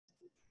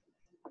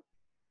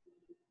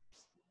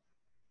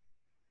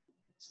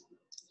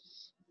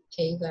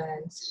Hey, you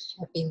guys.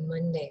 Happy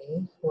Monday.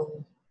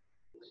 Well,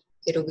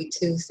 it'll be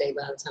Tuesday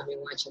by the time you're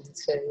watching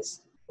this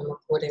because I'm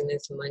recording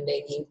this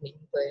Monday evening,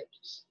 but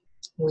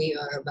we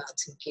are about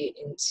to get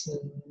into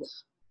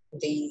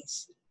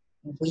these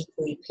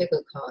weekly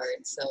picker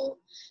cards. So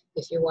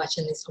if you're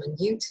watching this on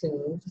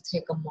YouTube,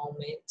 take a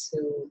moment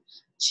to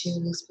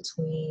choose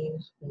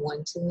between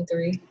 1, 2, and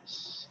 3,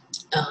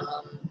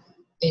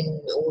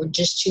 or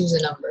just choose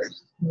a number,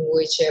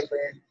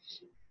 whichever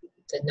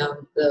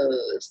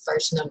the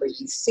first number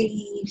you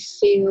see,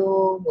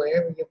 feel,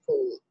 wherever you're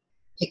pulled,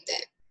 pick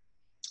that.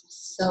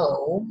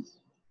 So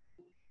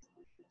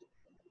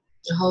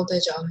I hope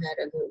that y'all had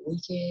a good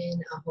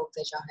weekend. I hope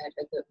that y'all had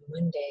a good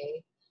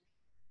Monday.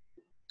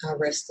 I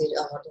rested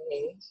all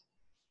day,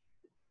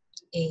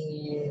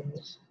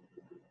 and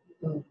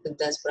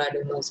that's what I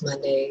do most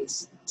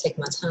Mondays. Take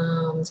my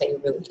time, take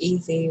it really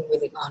easy,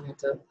 really honor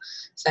the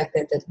fact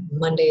that the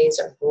Mondays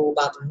are ruled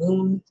by the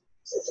moon.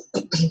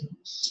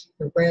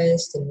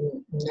 Rest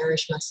and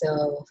nourish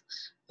myself,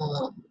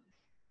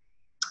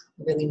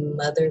 really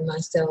mother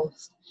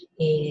myself,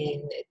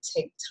 and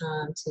take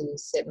time to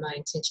set my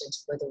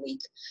intentions for the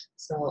week.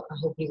 So I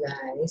hope you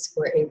guys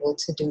were able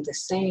to do the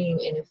same,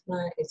 and if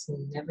not, it's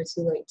never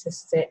too late to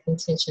set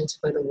intentions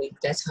for the week.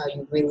 That's how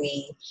you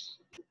really,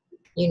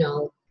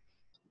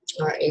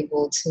 are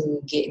able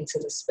to get into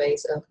the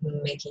space of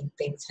making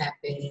things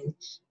happen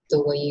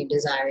the way you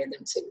desire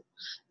them to.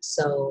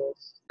 So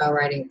by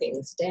writing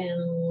things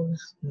down,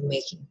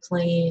 making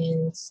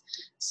plans,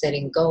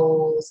 setting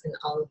goals, and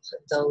all of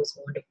those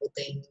wonderful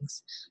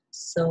things.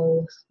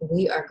 So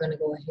we are going to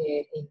go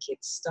ahead and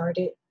get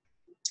started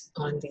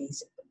on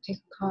these pick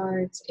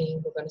cards,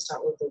 and we're going to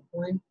start with the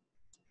 1,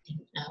 and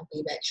I'll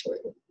be back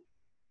shortly.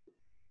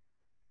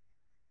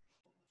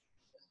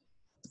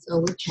 So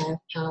we have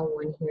pile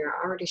 1 here.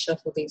 I already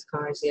shuffled these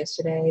cards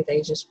yesterday.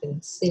 They've just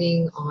been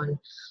sitting on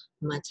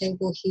my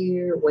table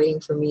here,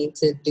 waiting for me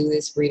to do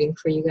this reading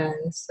for you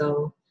guys.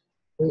 So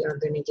we are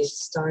going to get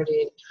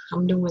started.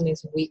 I'm doing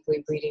this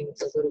weekly reading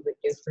a little bit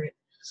different.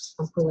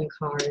 I'm pulling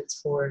cards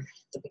for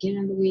the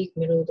beginning of the week,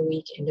 middle of the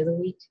week, end of the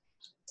week.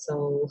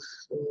 So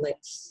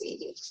let's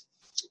see.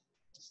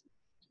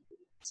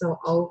 So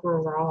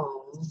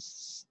overall,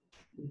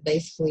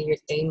 basically your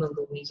theme of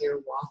the week,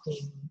 you're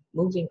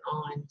moving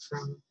on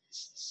from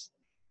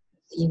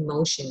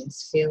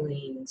emotions,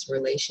 feelings,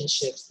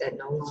 relationships that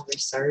no longer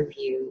serve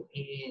you,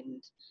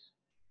 and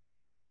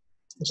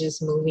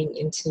just moving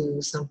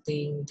into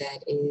something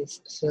that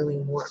is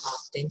feeling more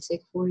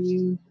authentic for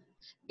you.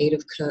 8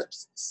 of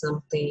Cups,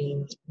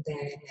 something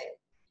that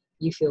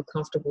you feel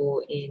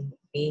comfortable in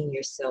being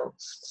yourself,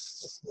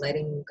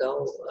 letting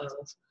go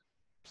of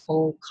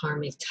old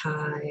karmic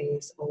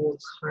ties,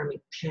 old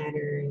karmic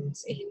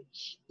patterns and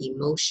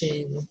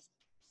emotions,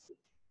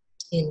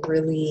 and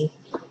really,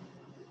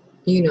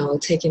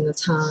 taking the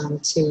time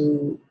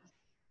to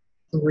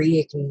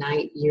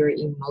reignite your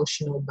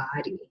emotional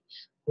body,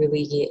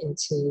 really get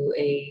into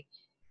a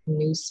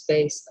new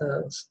space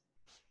of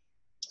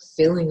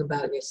feeling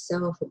about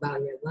yourself,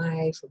 about your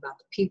life, about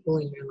the people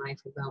in your life,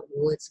 about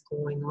what's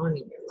going on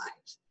in your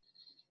life.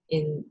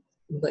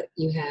 But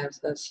you have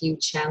a few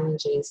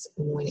challenges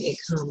when it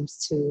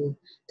comes to,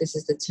 this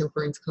is the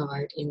Temperance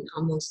card, and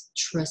almost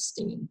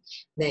trusting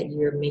that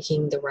you're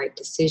making the right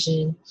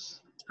decision.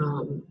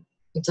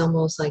 It's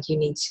almost like you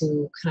need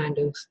to kind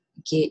of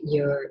get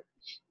your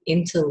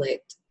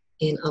intellect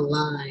in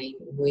align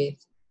with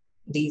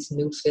these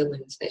new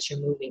feelings that you're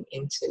moving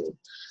into.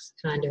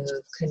 Kind of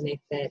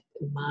connect that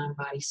mind,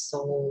 body,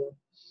 soul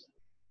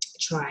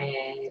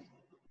triad,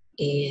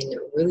 and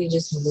really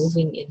just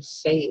moving in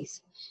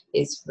faith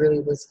is really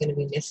what's going to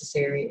be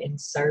necessary in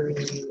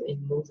serving you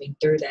and moving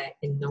through that,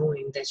 and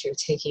knowing that you're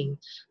taking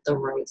the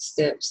right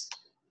steps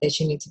that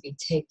you need to be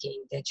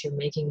taking, that you're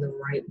making the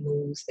right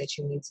moves that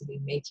you need to be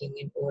making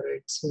in order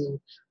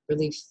to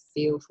really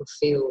feel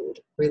fulfilled,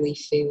 really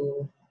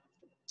feel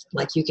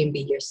like you can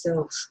be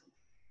yourself.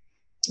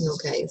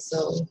 Okay,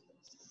 so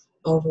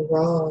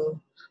overall,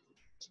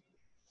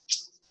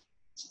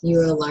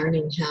 you're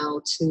learning how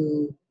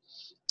to,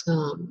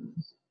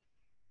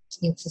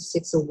 it's a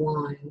 6 of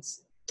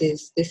Wands.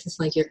 This is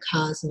like your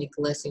cosmic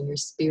lesson, your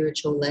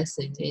spiritual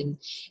lesson, and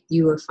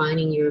you are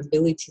finding your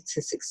ability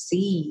to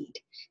succeed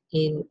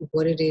in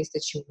what it is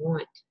that you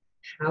want,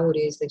 how it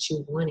is that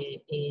you want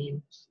it,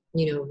 and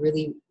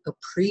really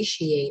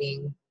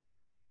appreciating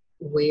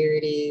where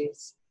it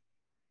is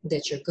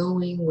that you're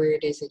going, where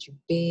it is that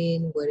you've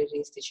been, what it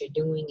is that you're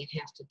doing and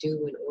have to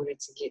do in order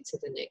to get to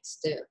the next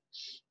step,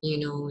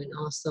 and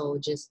also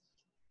just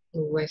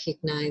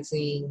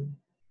recognizing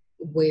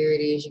where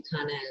it is you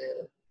kind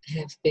of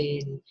have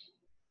been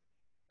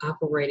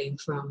operating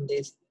from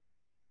this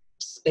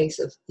space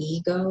of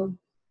ego,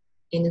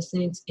 in a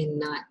sense, and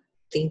not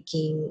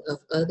thinking of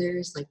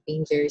others, like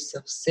being very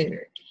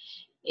self-centered.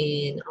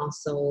 And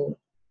also,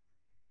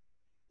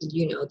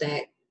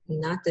 that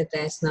not that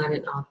that's not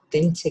an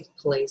authentic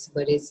place,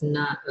 but it's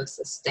not a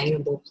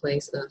sustainable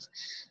place of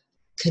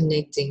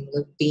connecting,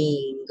 of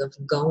being, of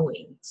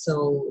going.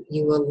 So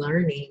you are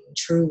learning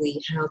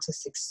truly how to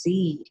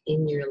succeed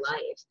in your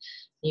life,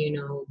 you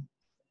know,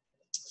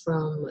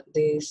 from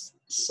this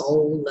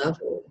soul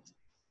level.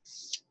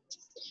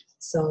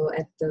 So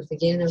at the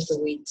beginning of the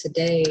week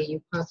today,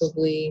 you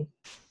possibly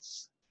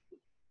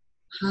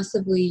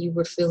you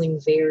were feeling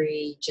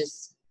very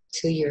just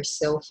to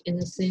yourself in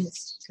a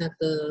sense. Got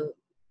the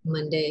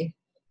Monday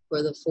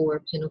for the Four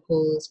of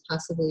Pentacles.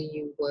 Possibly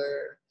you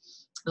were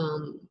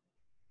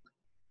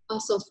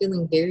also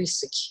feeling very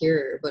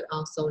secure, but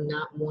also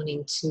not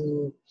wanting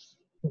to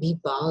be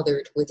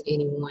bothered with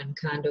anyone,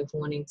 kind of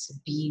wanting to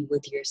be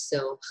with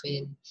yourself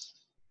and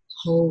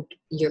hold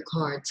your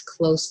cards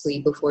closely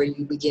before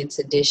you begin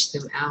to dish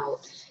them out,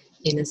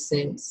 in a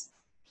sense.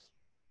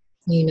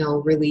 You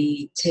know,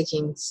 really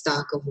taking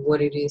stock of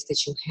what it is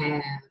that you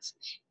have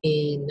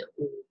and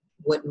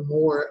what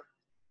more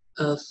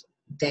of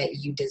that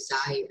you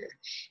desire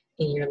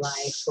in your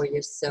life for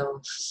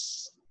yourself.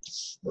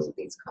 Move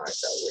these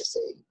cards over so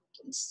you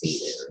can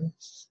see them.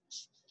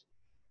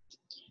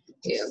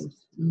 Yeah,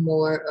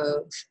 more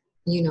of,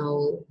 you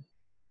know,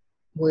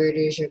 where it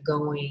is you're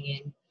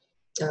going,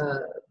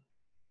 and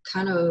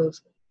kind of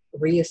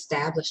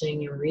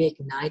reestablishing and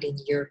reigniting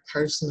your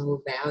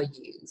personal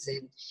values,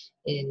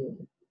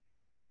 and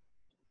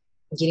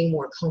getting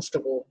more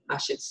comfortable, I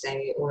should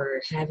say,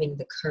 or having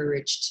the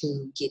courage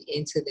to get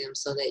into them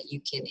so that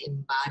you can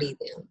embody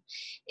them.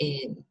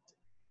 And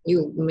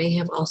you may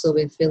have also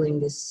been feeling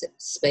this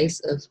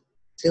space of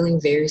feeling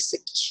very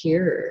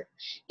secure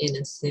in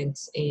a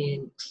sense,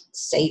 and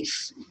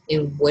safe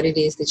in what it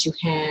is that you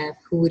have,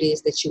 who it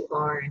is that you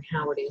are, and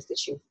how it is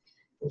that you've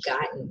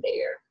gotten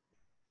there.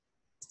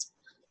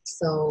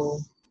 So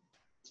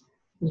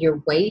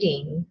you're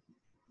waiting,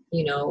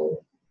 you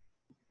know,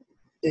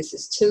 this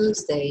is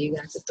Tuesday, you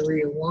got the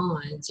Three of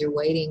Wands, you're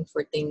waiting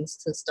for things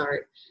to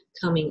start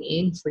coming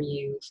in for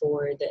you,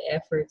 for the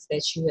efforts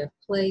that you have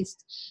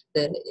placed,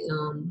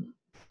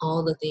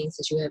 all the things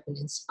that you have been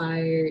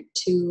inspired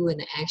to, and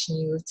the action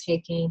you have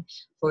taken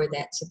for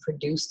that to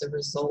produce the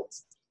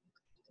results,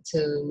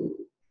 to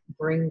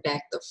bring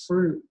back the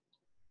fruit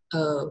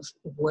of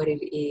what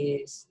it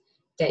is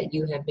that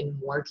you have been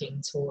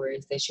working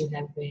towards, that you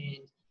have been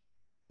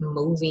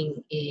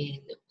moving in,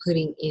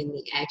 putting in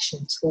the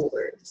action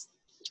towards.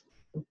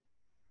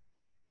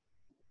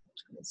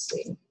 Let's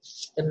see.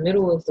 The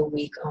middle of the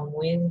week on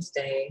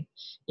Wednesday,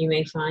 you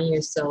may find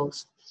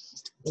yourself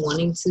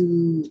wanting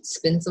to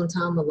spend some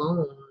time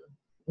alone,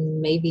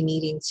 maybe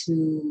needing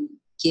to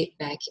get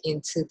back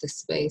into the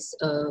space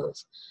of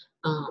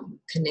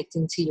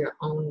connecting to your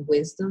own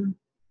wisdom,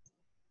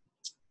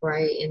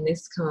 right? And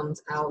this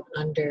comes out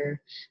under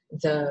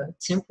the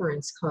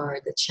Temperance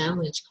card, the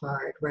Challenge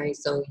card, right?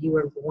 So you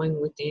are going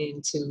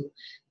within to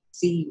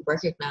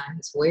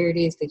recognize where it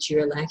is that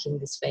you're lacking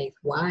this faith.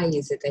 Why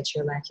is it that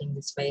you're lacking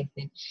this faith?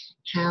 And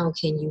how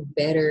can you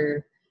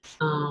better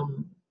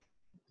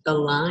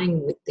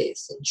align with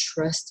this and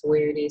trust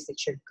where it is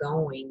that you're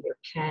going, your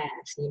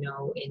path, you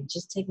know, and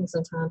just taking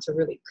some time to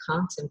really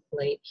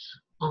contemplate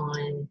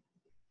on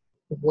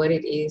what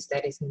it is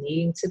that is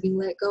needing to be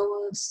let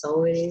go of,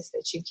 so it is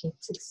that you can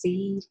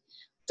succeed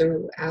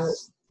throughout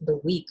the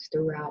week,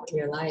 throughout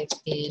your life.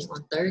 And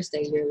on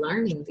Thursday, you're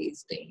learning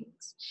these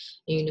things.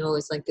 You know,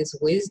 it's like this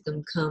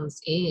wisdom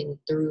comes in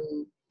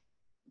through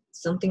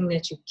something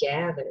that you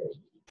gather,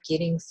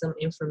 getting some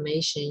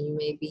information. You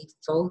may be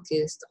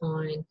focused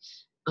on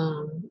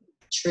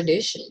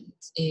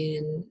traditions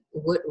and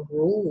what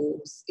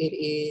rules it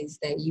is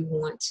that you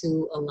want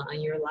to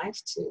align your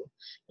life to.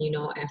 You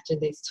know, after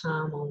this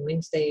time on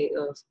Wednesday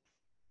of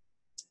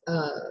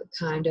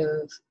kind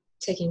of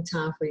taking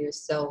time for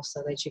yourself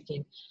so that you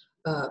can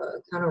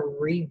kind of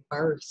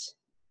rebirth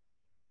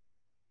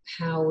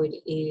how it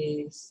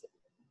is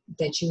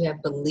that you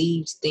have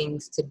believed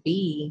things to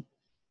be.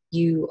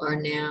 You are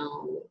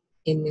now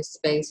in this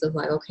space of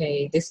like,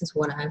 okay, this is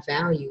what I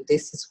value.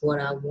 This is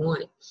what I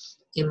want.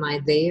 Am I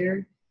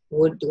there?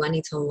 What do I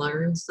need to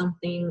learn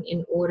something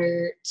in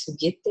order to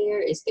get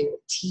there? Is there a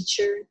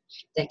teacher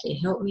that can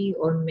help me?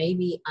 Or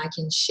maybe I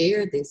can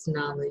share this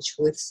knowledge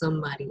with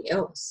somebody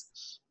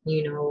else.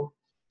 You know,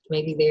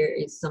 maybe there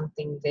is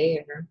something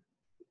there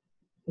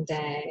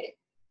that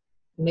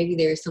maybe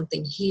there is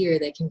something here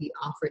that can be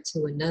offered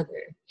to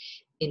another,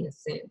 in a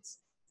sense.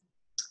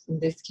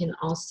 This can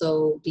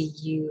also be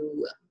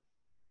you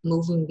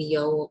moving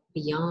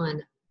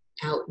beyond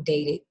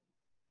outdated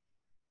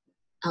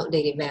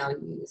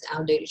values,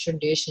 outdated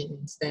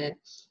traditions that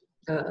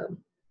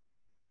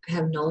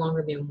have no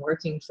longer been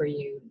working for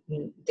you.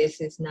 This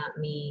does not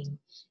mean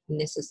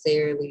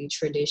necessarily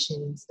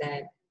traditions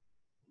that,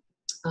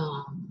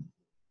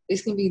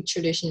 this can be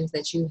traditions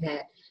that you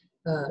had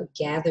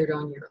gathered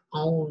on your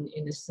own,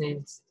 in a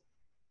sense,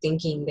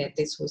 thinking that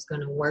this was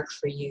going to work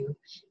for you,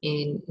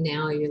 and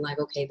now you're like,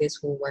 okay,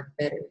 this will work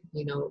better.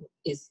 You know,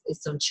 is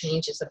some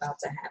changes about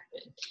to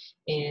happen,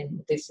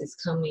 and this is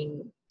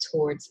coming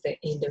towards the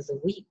end of the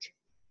week.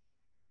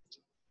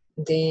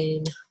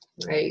 Then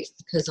right?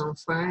 Because on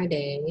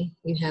Friday,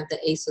 you have the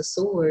Ace of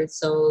Swords.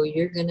 So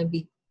you're going to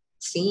be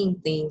seeing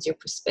things, your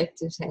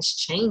perspective has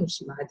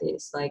changed by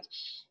this. Like,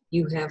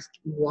 you have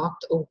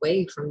walked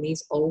away from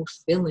these old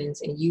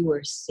feelings and you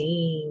are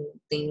seeing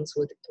things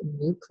with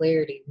new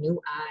clarity, new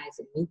eyes,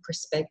 a new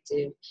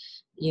perspective,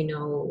 you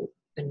know,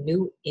 a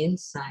new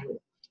insight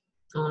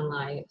on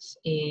life,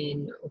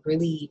 and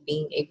really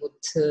being able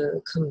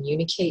to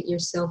communicate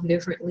yourself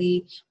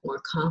differently,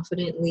 more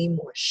confidently,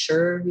 more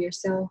sure of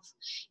yourself,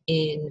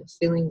 and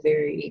feeling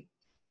very,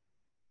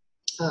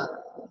 uh,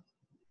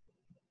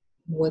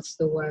 what's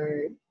the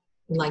word?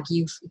 Like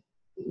you've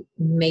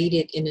made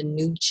it in a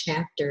new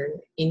chapter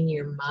in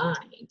your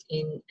mind,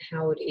 in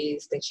how it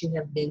is that you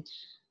have been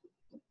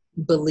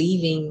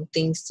believing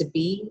things to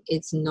be.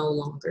 It's no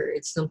longer,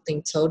 it's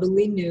something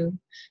totally new.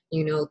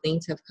 You know,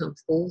 things have come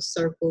full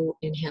circle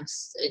and have,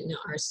 you know,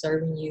 are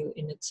serving you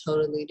in a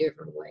totally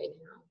different way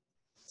now.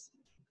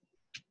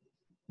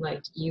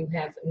 Like, you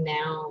have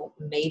now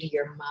made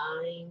your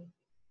mind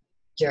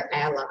your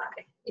ally.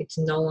 It's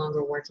no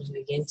longer working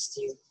against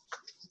you.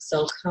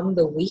 So come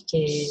the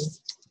weekend,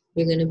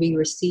 you're going to be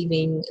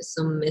receiving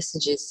some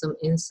messages, some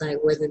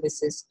insight, whether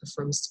this is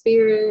from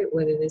spirit,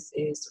 whether this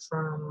is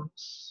from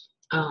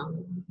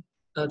um,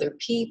 other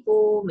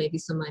people. Maybe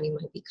somebody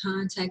might be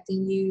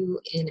contacting you,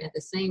 and at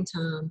the same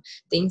time,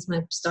 things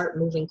might start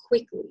moving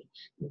quickly.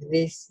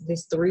 This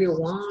Three of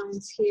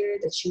Wands here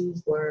that you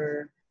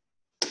were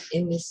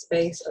in this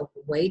space of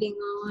waiting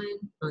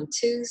on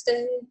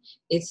Tuesday,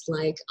 it's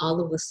like all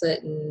of a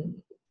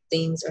sudden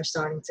things are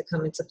starting to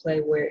come into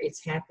play where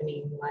it's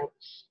happening. Like,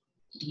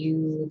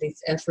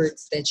 these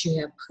efforts that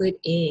you have put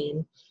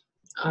in,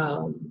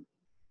 um,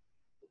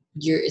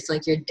 it's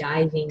like you're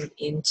diving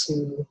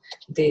into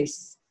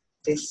this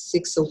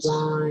Six of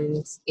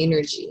Wands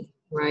energy,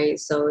 right?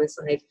 So it's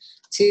like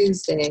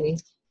Tuesday,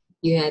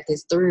 you had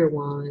this Three of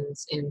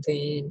Wands, and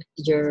then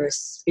your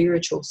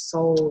spiritual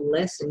soul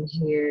lesson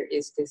here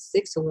is this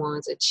Six of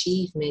Wands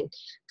achievement,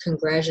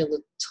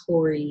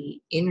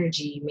 congratulatory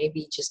energy,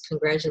 maybe just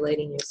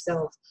congratulating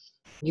yourself.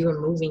 You are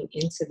moving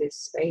into this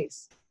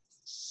space,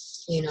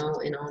 you know.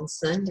 And on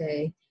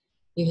Sunday,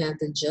 you have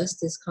the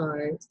Justice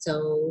card.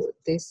 So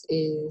this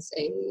is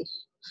a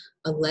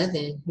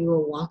 11. You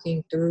are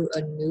walking through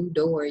a new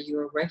door. You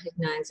are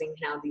recognizing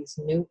how these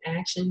new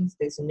actions,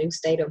 this new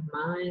state of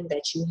mind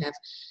that you have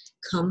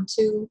come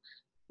to,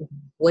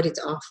 what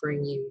it's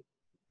offering you,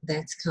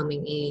 that's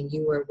coming in.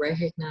 You are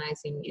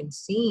recognizing and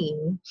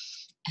seeing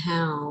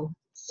how,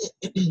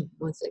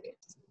 one second.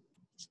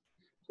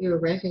 You're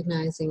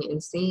recognizing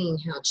and seeing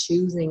how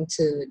choosing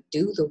to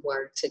do the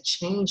work, to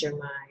change your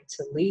mind,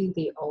 to leave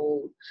the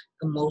old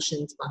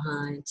emotions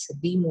behind, to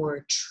be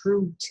more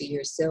true to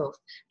yourself,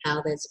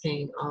 how that's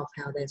paying off,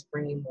 how that's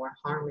bringing more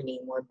harmony,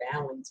 more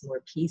balance,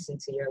 more peace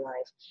into your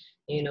life.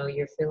 You know,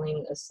 you're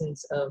feeling a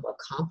sense of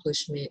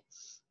accomplishment.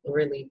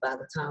 Really, by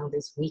the time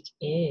this week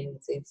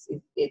ends,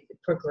 it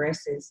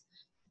progresses.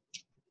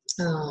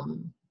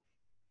 Um,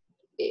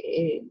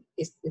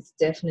 it's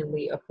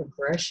definitely a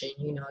progression.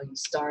 You know, you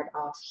start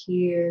off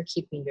here,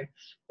 keeping your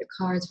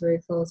cards very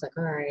close, like,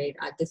 all right,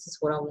 this is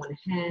what I want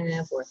to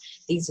have, or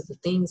these are the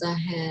things I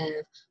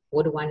have.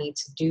 What do I need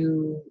to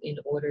do in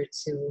order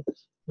to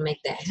make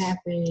that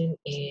happen?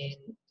 And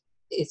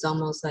it's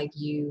almost like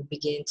you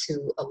begin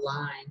to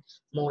align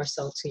more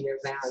so to your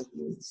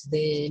values.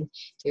 Then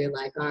you're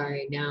like, all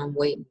right, now I'm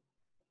waiting.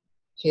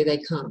 Here they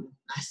come.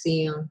 I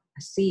see them.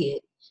 I see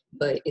it,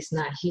 but it's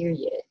not here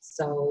yet.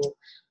 So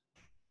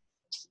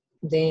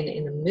then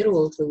in the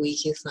middle of the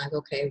week, it's like,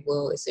 okay,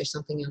 well, is there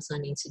something else I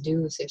need to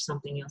do? Is there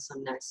something else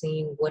I'm not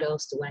seeing? What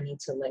else do I need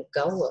to let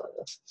go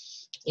of?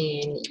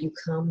 And you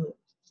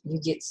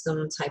get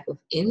some type of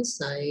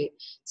insight,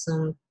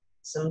 some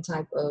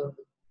type of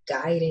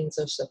guidance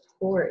or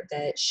support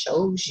that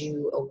shows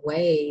you a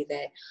way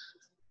that,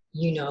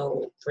 you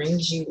know,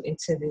 brings you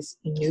into this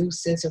new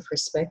sense of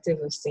perspective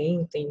of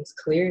seeing things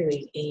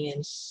clearly.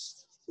 And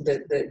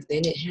then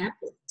it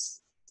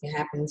happens. It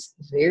happens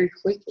very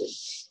quickly.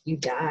 You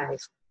dive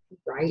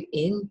right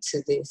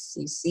into this.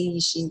 You see,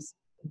 she's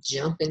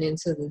jumping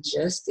into the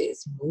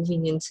Justice,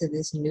 moving into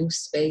this new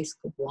space,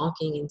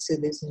 walking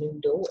into this new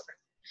door,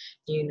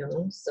 you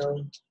know.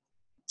 So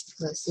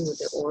let's see what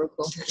the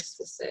Oracle has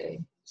to say.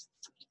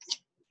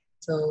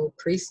 So,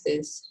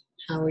 Priestess,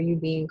 how are you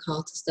being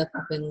called to step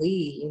up and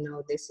lead? You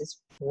know, this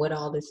is what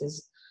all this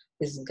is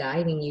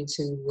guiding you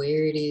to,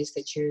 where it is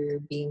that you're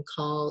being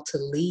called to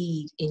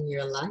lead in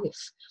your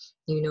life.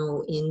 You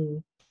know,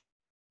 in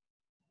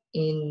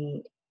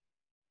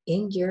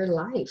in your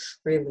life,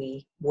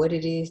 really, what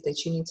it is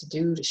that you need to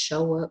do to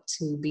show up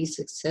to be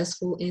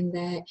successful in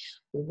that,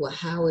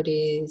 how it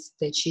is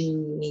that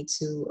you need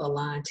to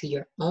align to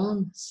your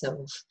own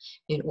self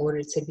in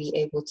order to be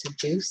able to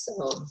do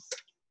so,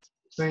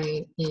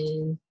 right?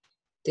 And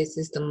this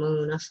is the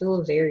moon. I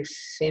feel a very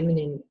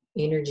feminine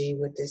energy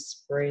with this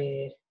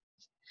spread.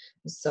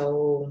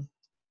 So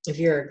if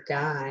you're a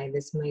guy,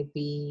 this might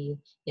be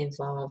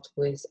involved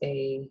with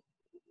a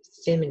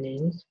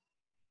feminine.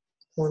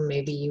 or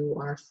maybe you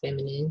are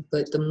feminine,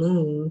 but the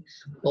moon,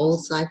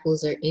 old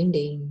cycles are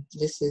ending.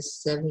 This is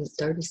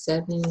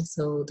 737,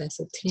 so that's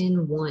a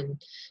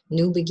 10-1.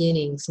 New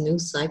beginnings, new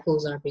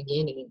cycles are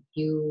beginning.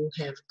 You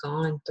have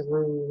gone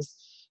through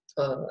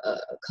a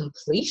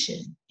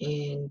completion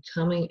and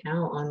coming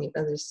out on the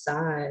other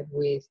side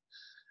with,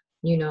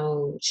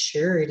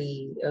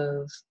 surety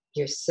of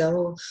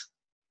yourself,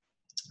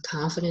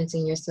 confidence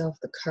in yourself,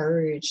 the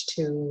courage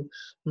to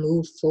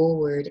move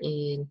forward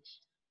and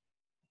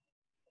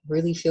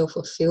really feel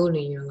fulfilled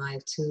in your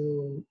life,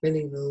 to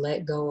really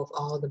let go of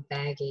all the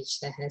baggage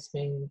that has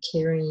been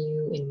carrying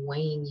you and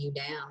weighing you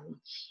down,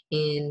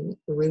 and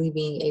really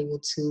being able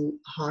to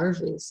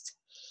harvest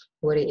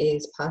what it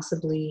is.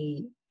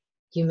 Possibly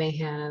you may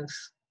have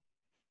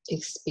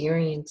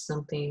experienced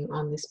something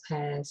on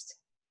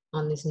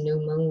this new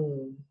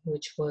moon,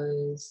 which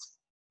was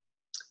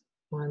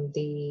on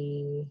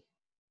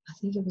I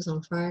think it was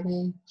on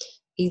Friday,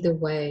 either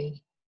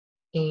way.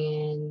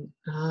 And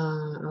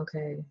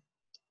okay,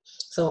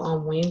 so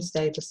on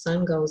Wednesday the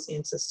sun goes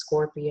into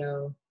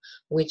Scorpio,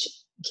 which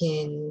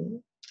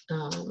can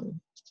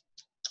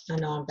I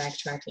know I'm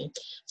backtracking,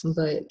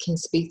 but can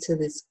speak to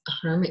this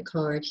Hermit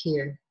card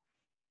here,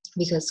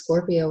 because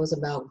Scorpio is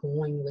about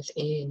going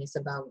within. It's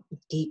about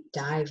deep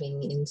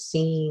diving and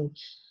seeing,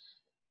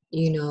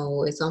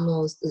 it's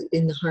almost,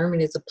 in the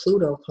Hermit, it's a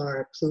Pluto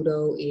card.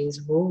 Pluto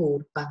is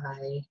ruled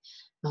by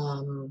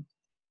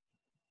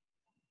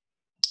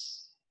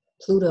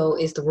Pluto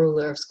is the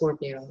ruler of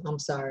Scorpio. I'm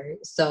sorry.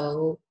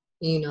 So,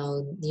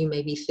 you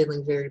may be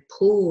feeling very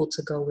pulled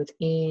to go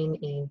within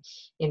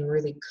and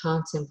really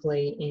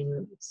contemplate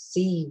and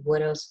see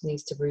what else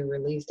needs to be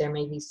released. There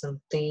may be some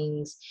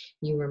things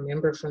you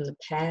remember from the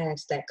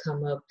past that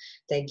come up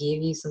that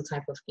give you some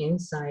type of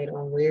insight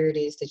on where it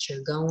is that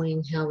you're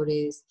going, how it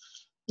is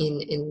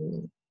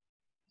in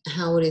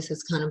how it is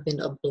has kind of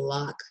been a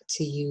block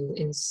to you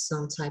in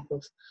some type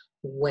of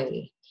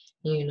way,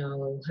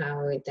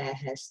 how that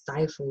has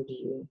stifled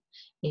you.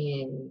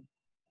 And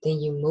then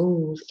you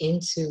move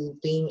into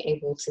being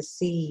able to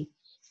see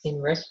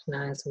and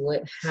recognize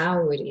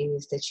how it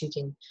is that you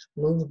can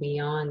move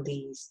beyond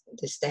the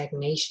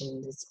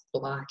stagnation, this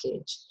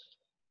blockage.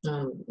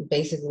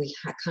 Basically,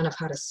 kind of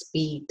how to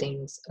speed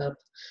things up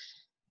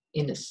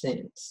in a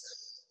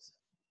sense.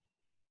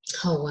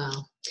 Oh,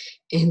 wow.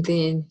 And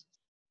then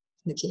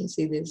you can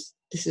see this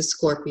is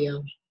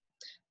Scorpio.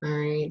 All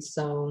right,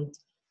 so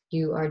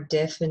you are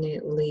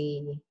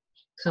definitely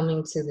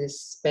coming to this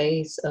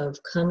space of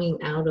coming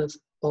out of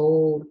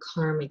old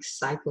karmic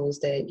cycles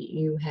that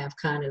you have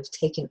kind of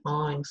taken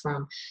on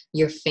from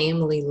your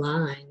family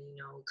line,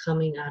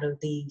 coming out of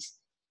these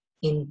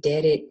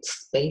indebted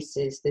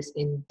spaces, this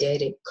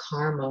indebted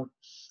karma,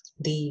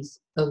 these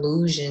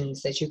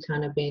illusions that you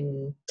kind of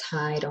been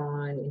tied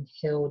on and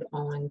held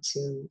on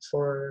to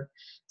for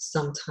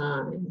some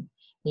time,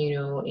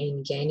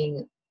 and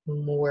gaining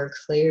more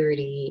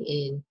clarity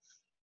in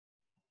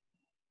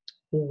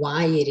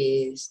why it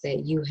is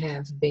that you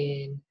have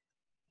been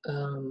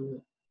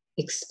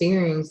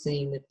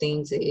experiencing the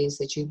things it is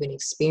that you've been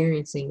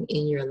experiencing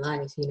in your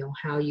life,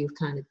 how you've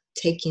kind of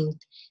taken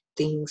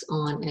things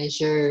on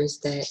as yours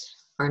that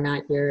are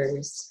not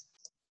yours.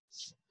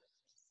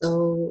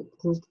 So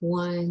group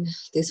 1,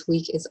 this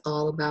week is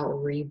all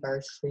about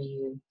rebirth for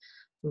you.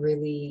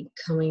 Really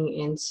coming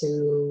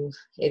into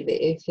it.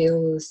 It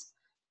feels,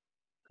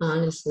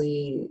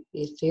 honestly,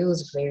 it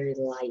feels very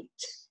light.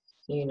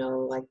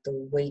 Like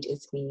the weight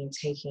is being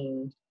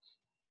taken.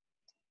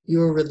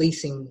 You're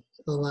releasing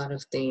a lot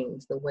of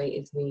things. The weight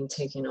is being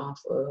taken off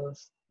of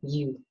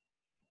you,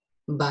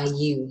 by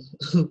you,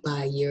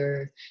 by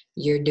your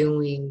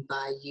doing,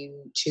 by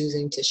you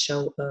choosing to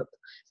show up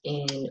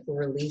and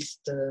release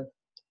the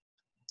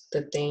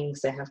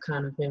things that have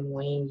kind of been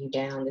weighing you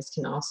down. This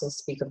can also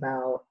speak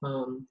about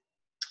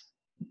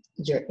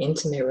your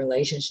intimate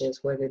relationships,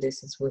 whether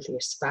this is with your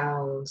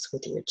spouse,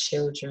 with your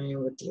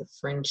children, with your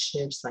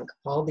friendships. Like,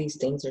 all these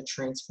things are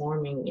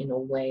transforming in a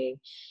way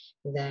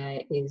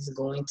that is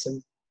going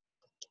to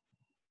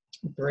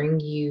bring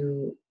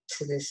you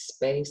to this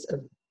space of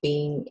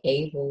being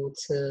able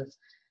to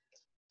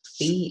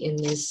be in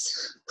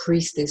this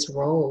priestess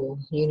role,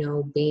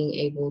 being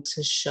able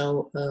to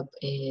show up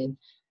and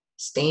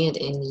stand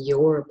in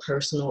your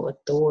personal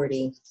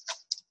authority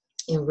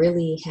and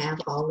really have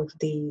all of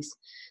these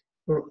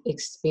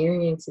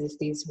experiences,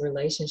 these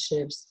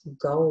relationships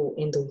go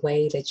in the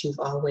way that you've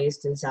always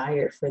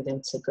desired for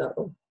them to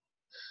go.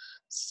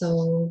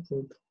 So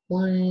group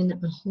 1,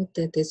 I hope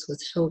that this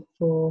was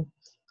helpful.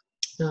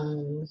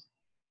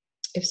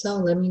 If so,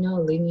 let me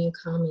know. Leave me a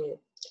comment.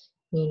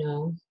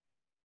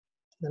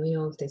 Let me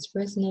know if this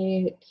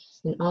resonated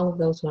and all of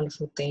those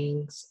wonderful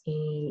things.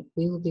 And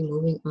we will be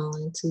moving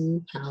on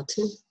to how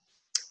to.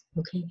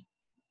 Okay.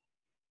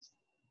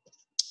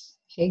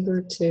 Hey,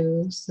 group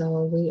 2.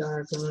 So we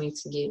are going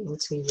to get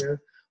into your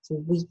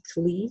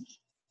weekly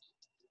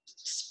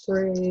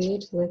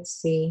spread. Let's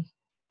see.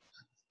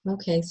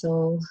 Okay,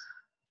 so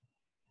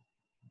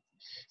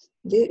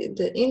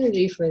the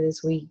energy for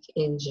this week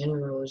in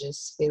general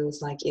just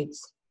feels like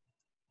it's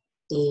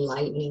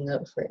lightening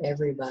up for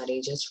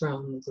everybody, just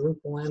from group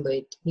 1,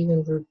 but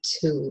even group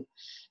 2.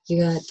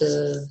 You got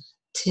the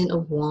 10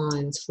 of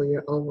Wands for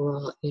your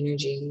overall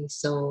energy.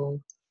 So,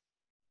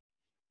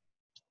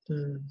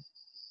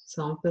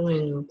 so I'm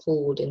feeling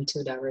pulled in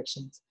 2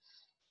 directions.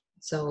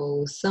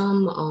 So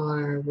some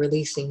are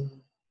releasing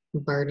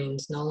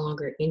burdens, no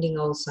longer ending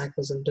old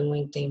cycles of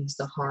doing things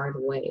the hard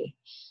way.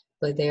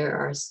 But there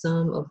are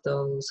some of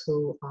those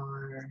who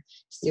are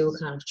still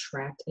kind of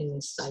trapped in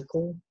this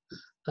cycle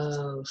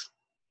of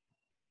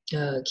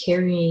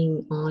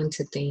carrying on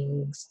to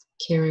things,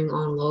 carrying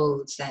on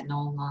loads that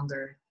no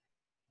longer,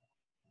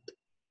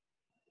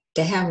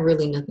 that have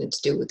really nothing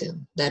to do with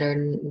them, that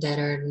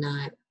are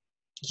not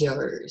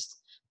yours,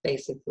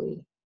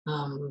 basically.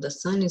 The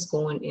sun is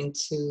going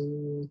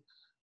into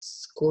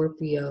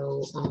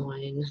Scorpio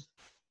on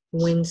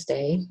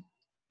Wednesday,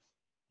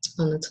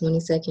 on the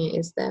 22nd.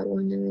 Is that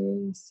when it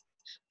is?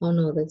 Oh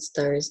no, that's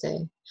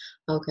Thursday.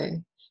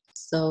 Okay,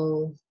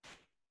 so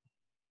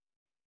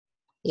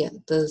yeah,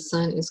 the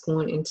sun is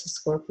going into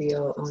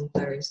Scorpio on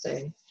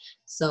Thursday.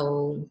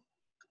 So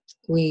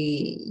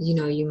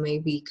you may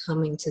be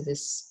coming to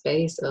this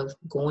space of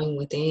going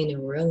within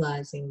and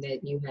realizing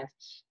that you have,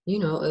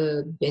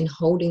 been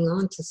holding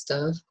on to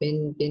stuff,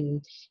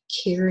 been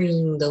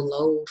carrying the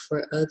load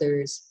for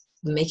others,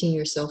 making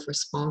yourself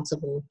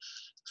responsible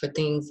for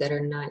things that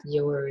are not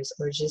yours,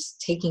 or just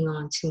taking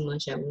on too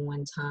much at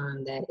one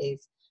time that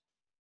is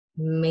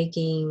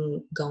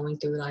making going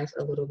through life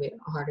a little bit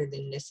harder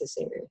than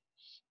necessary.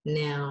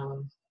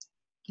 Now,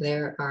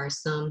 there are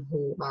some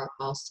who are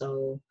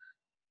also,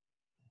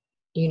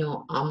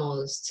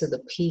 almost to the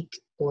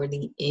peak or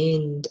the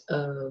end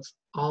of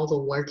all the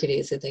work it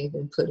is that they've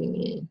been putting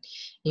in.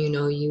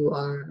 You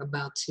are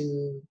about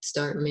to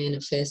start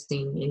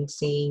manifesting and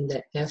seeing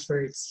the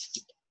efforts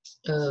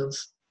of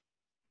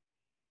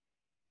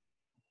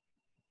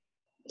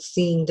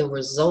seeing the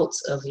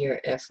results of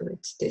your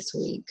efforts this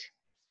week.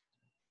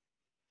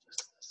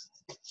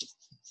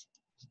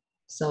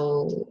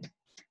 So,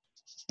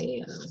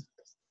 yeah.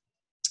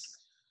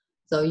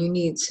 So you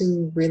need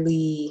to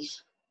really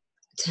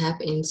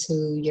tap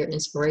into your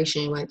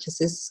inspiration, right? Because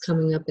this is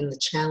coming up in the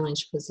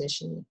challenge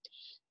position.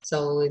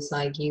 So it's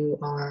like you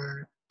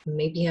are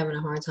maybe having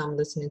a hard time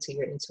listening to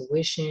your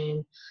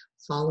intuition,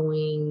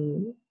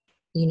 following,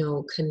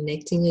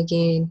 connecting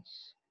again,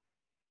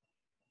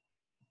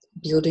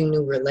 building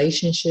new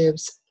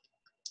relationships,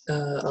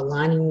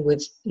 aligning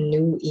with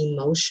new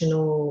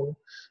emotional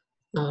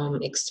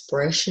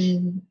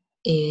expression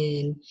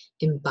and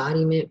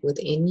embodiment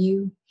within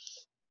you.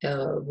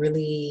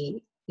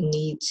 Really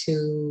need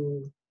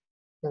to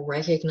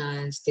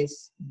recognize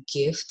this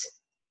gift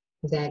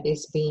that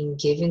is being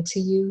given to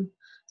you.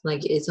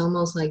 Like, it's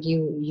almost like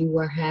you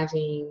were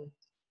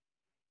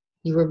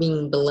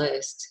being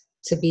blessed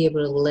to be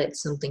able to let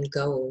something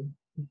go,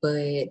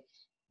 but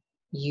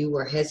you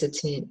were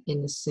hesitant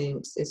in a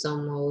sense. It's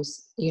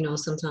almost,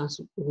 sometimes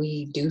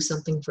we do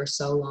something for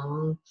so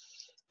long,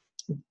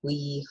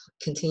 we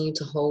continue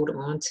to hold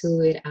on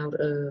to it out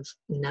of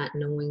not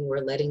knowing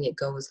where letting it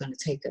go is going to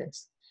take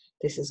us.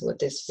 This is what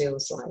this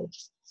feels like,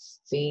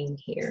 being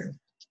here.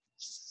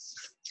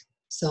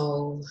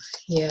 So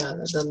yeah,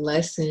 the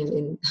lesson,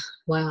 and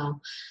wow.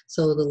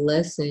 So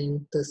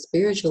the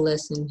spiritual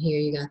lesson here,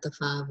 you got the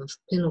 5 of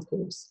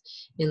Pentacles.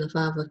 And the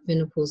 5 of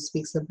Pentacles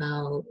speaks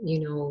about,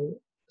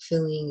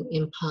 feeling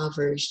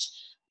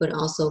impoverished, but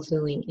also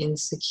feeling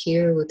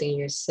insecure within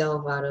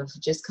yourself out of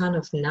just kind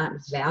of not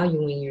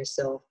valuing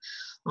yourself.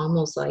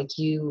 Almost like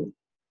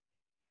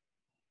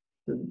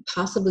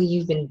possibly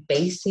you've been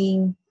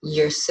basing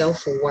your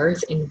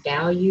self-worth and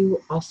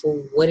value off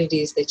of what it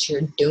is that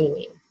you're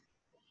doing.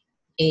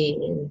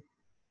 And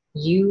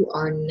you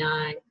are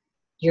not,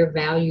 your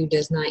value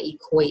does not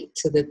equate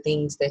to the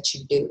things that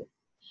you do.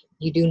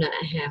 You do not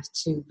have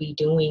to be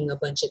doing a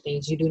bunch of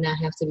things. You do not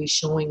have to be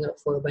showing up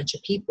for a bunch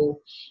of people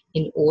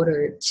in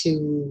order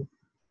to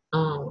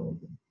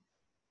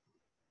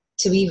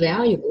be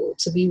valuable,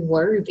 to be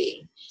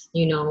worthy,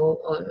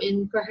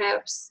 and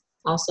perhaps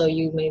also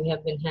you may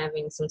have been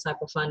having some type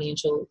of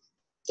financial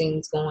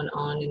things going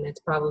on, and that's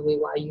probably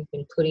why you've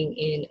been putting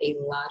in a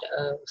lot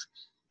of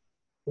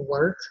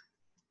work.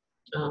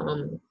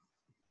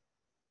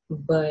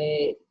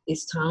 But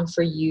it's time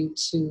for you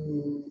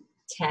to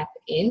tap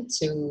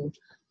into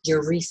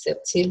your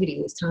receptivity.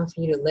 It's time for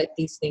you to let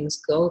these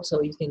things go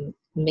so you can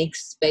make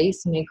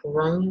space, make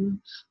room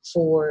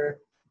for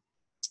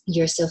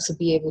yourself to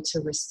be able to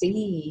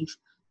receive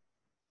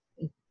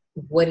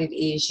what it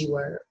is you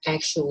are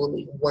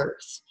actually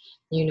worth.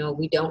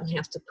 We don't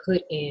have to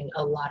put in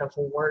a lot of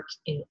work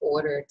in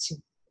order to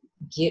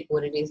get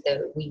what it is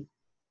that we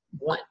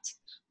want.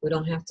 We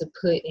don't have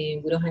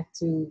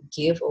to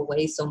give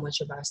away so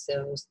much of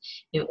ourselves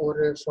in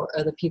order for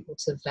other people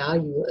to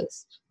value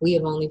us. We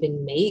have only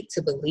been made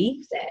to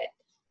believe that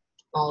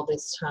all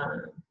this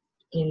time.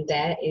 And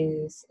that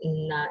is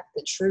not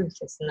the truth.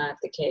 It's not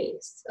the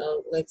case.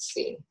 So let's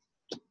see.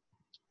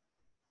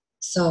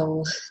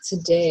 So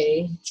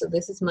today, so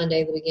this is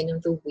Monday, the beginning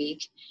of the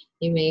week.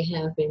 You may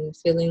have been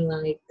feeling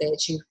like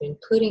that you've been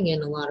putting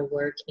in a lot of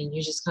work and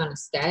you're just kind of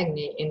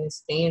stagnant in a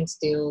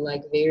standstill,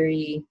 like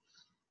very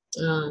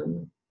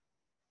um,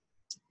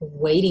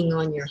 waiting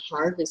on your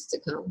harvest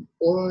to come.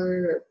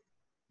 Or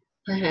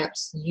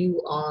perhaps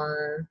you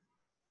are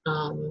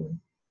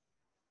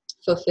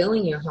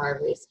fulfilling your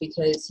harvest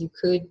because you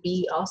could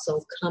be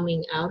also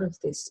coming out of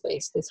this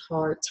space, this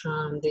hard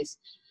time, this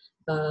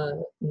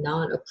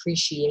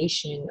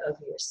non-appreciation of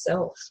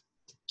yourself,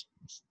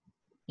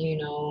 you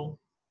know.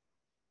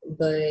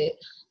 But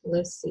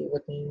let's see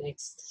what the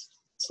next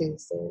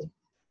Tuesday.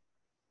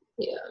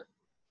 Yeah.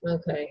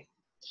 Okay.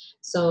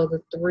 So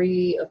the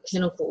Three of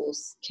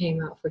Pentacles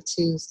came out for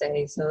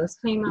Tuesday. So this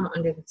came out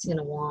under the Ten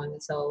of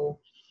Wands. So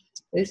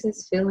this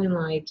is feeling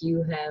like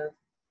you have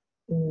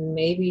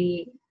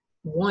maybe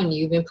one,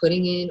 you've been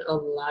putting in a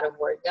lot of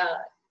work. God,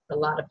 a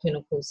lot of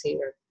Pentacles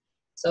here.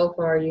 So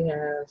far you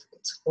have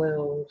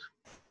 12,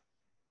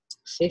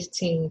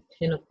 15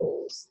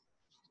 Pentacles.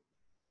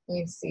 Let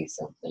me see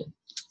something.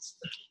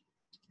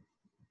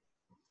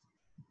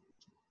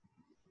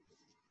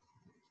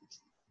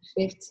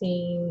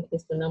 15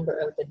 is the number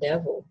of the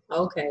devil.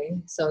 Okay,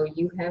 so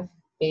you have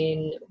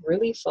been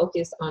really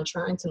focused on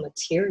trying to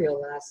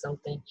materialize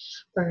something.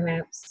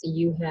 Perhaps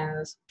you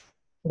have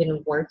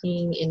been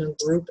working in a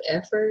group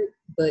effort,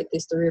 but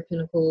this Three of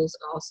Pentacles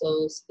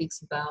also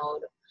speaks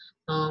about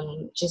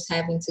just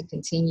having to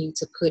continue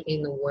to put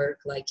in the work.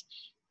 Like,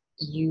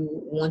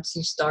 once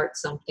you start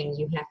something,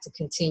 you have to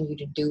continue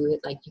to do it.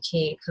 Like, you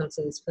can't come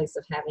to this place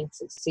of having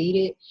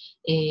succeeded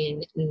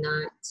and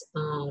not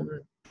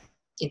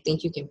and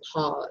think you can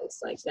pause.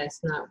 Like, that's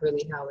not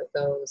really how it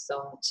goes. So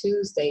on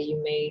Tuesday,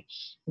 you may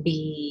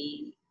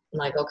be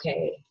like,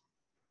 okay,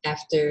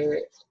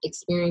 after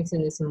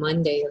experiencing this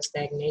Monday of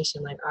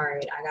stagnation, like, all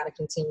right, I got to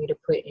continue to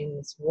put in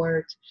this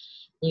work,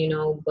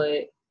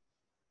 but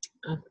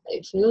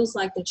it feels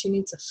like that you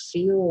need to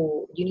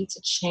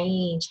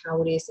change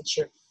how it is that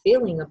you're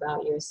feeling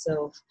about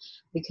yourself,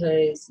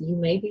 because you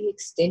may be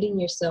extending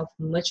yourself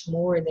much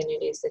more than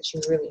it is that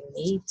you really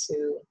need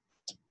to.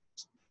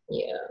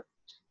 Yeah.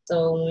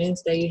 So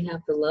Wednesday, you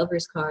have the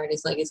Lover's card.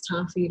 It's like it's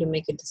time for you to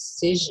make a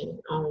decision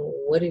on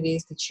what it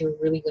is that you're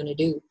really going to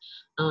do.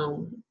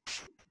 And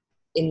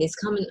it's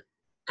coming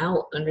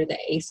out under the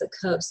Ace of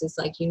Cups. It's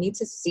like you need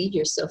to see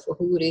yourself for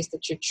who it is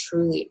that you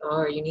truly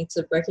are. You need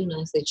to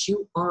recognize that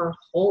you are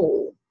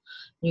whole.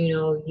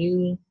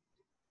 You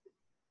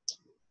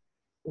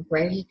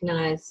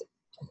recognize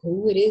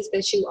who it is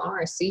that you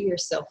are. See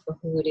yourself for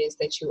who it is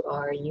that you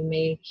are. You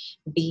may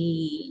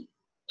be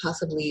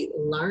possibly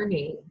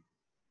learning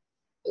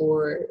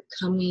or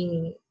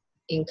coming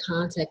in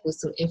contact with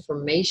some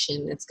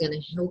information that's going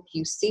to help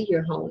you see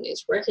your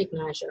wholeness,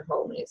 recognize your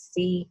wholeness,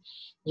 see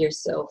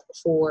yourself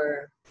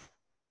for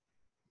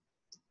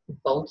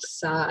both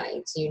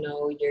sides,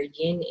 your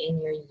yin and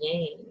your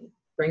yang,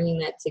 bringing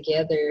that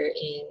together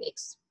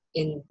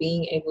in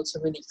being able to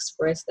really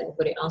express that.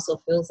 But it also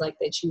feels like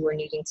that you are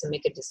needing to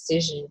make a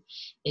decision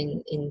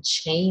in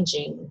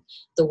changing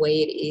the way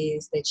it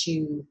is that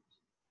you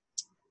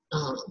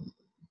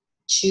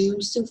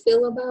choose to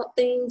feel about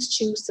things,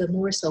 choose to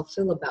more so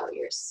feel about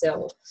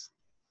yourself.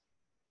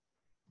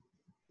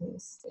 Let me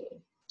see.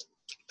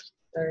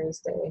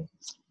 Thursday,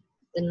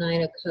 the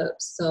Knight of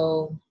Cups.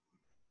 So,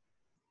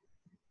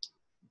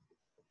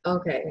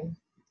 okay.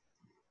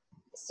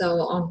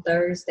 So on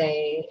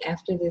Thursday,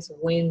 after this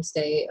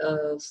Wednesday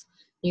of,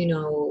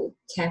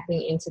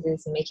 tapping into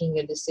this, making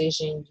a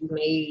decision, you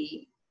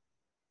may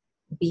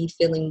be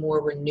feeling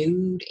more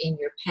renewed in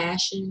your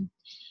passion,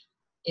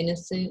 in a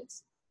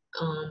sense,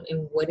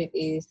 and what it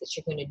is that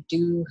you're going to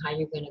do, how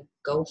you're going to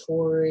go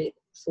forward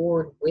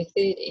with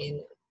it,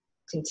 and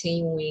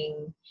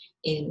continuing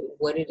in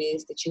what it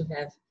is that you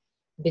have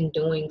been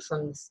doing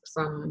from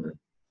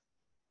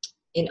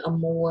in a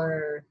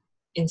more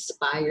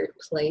inspired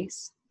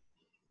place,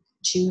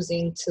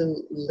 choosing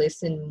to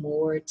listen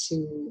more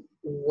to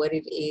what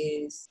it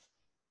is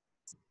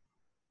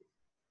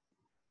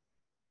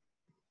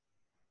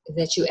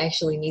that you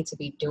actually need to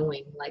be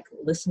doing, like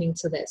listening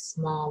to that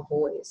small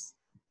voice,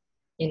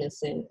 in a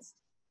sense.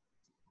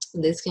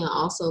 This can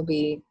also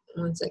be,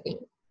 one second.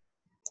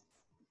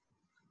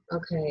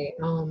 Okay,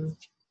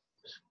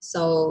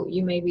 so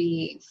you may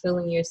be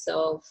feeling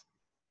yourself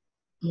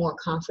more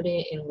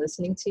confident in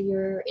listening to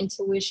your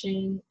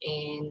intuition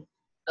and,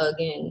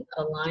 again,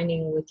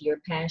 aligning with your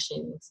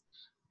passions.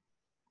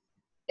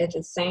 At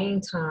the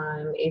same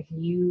time, if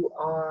you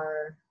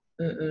are,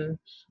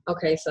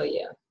 okay, so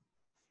yeah,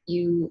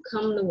 you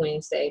come to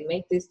Wednesday,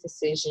 make this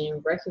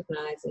decision,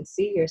 recognize and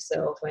see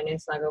yourself, and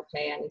it's like,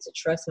 okay, I need to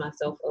trust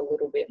myself a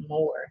little bit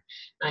more.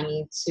 I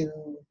need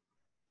to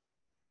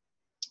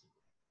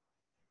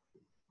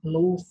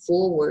move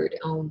forward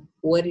on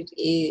what it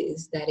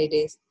is that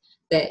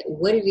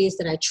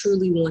I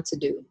truly want to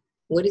do.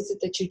 What is it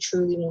that you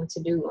truly want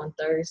to do on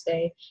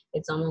Thursday?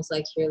 It's almost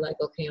like you're like,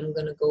 okay, I'm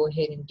going to go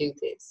ahead and do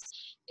this.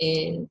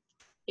 And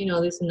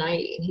this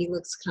knight, he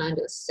looks kind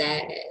of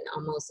sad,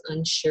 almost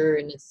unsure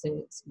in a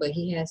sense, but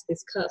he has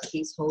this cup.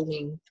 He's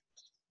holding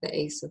the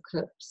Ace of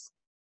Cups.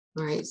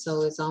 Right.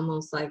 So it's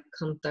almost like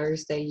come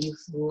Thursday, you've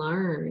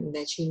learned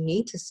that you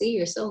need to see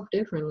yourself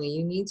differently.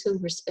 You need to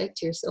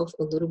respect yourself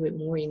a little bit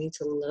more. You need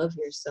to love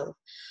yourself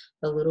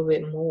a little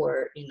bit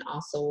more, and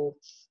also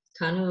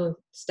kind of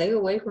stay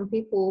away from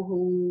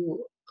people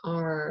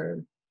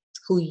are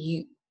who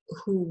you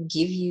who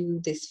give you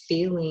this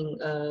feeling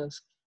of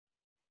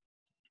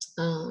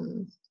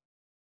um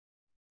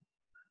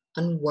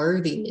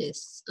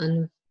unworthiness,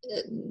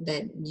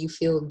 that you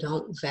feel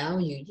don't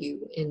value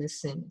you in a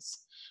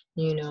sense,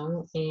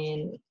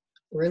 and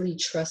really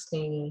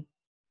trusting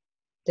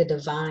the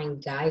divine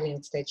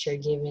guidance that you're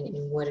given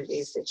in what it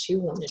is that you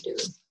want to do.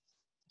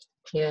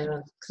 Yeah,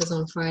 because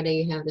on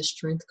Friday you have the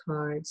Strength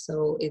card,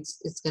 so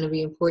it's going to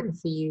be important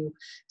for you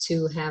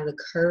to have the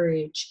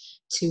courage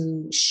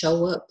to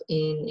show up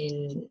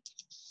and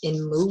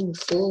move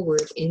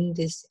forward in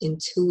this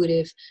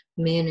intuitive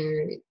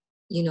manner,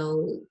 you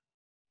know,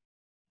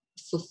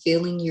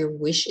 fulfilling your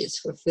wishes,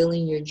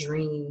 fulfilling your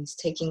dreams,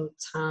 taking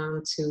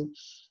time to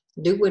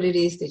do what it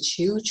is that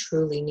you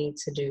truly need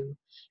to do.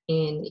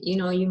 And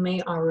you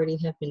may already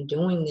have been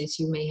doing this.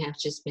 You may have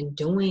just been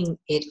doing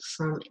it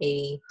from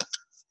a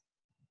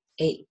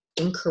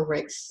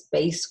incorrect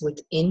space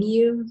within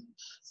you.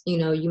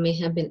 You may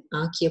have been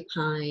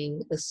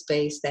occupying a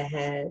space that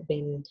had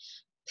been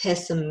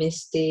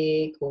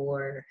pessimistic,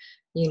 or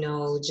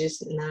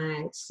just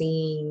not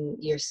seeing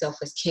yourself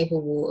as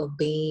capable of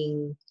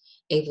being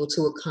able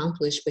to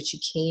accomplish, but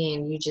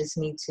you just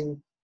need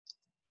to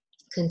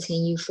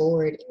continue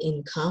forward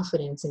in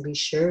confidence and be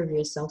sure of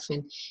yourself,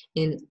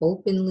 and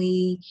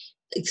openly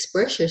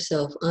express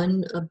yourself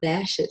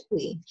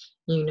unabashedly.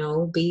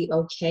 Be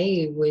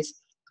okay with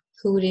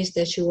who it is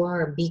that you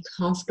are. Be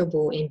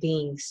comfortable in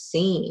being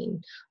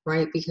seen,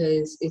 right?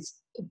 Because it's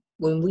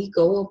when we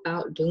go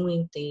about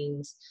doing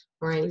things,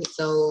 right?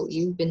 So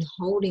you've been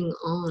holding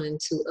on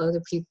to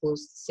other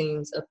people's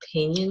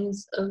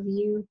opinions of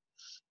you,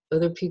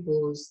 other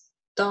people's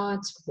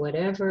thoughts,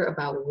 whatever,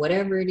 about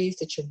whatever it is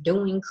that you're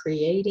doing,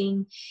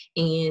 creating,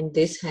 and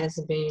this has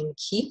been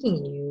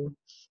keeping you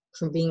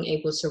from being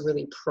able to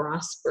really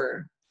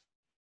prosper.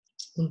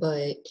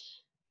 But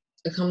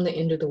come the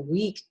end of the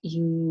week,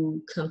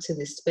 you come to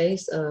this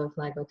space of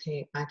like,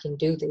 okay, I can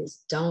do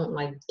this. Don't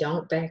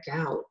back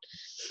out.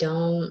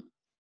 Don't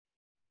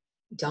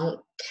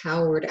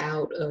coward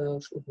out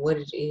of what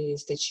it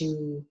is that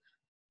you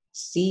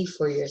see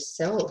for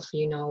yourself.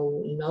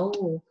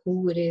 Know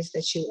who it is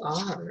that you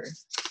are.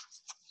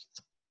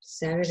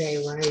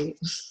 Saturday, right?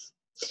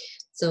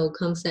 So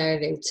come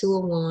Saturday, 2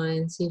 of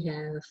Wands, you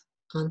have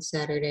on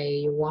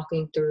Saturday, you're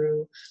walking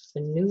through a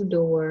new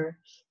door,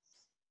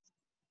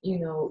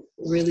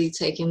 really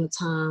taking the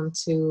time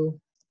to,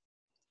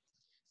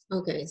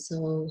 okay,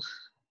 so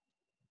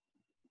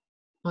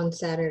on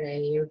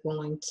Saturday, you're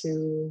going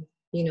to,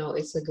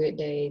 it's a good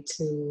day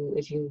to,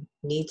 if you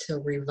need to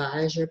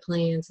revise your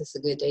plans, it's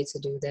a good day to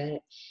do that.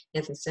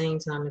 At the same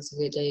time, it's a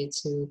good day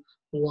to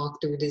walk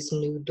through this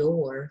new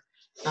door.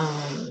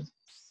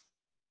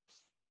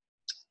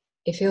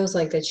 It feels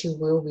like that you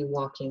will be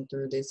walking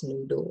through this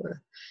new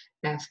door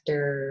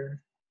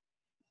after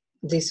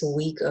this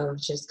week of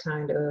just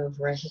kind of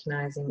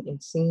recognizing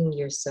and seeing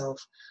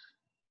yourself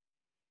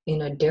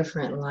in a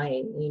different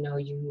light.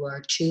 You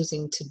are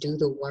choosing to do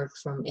the work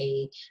from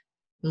a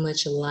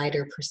much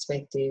lighter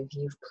perspective.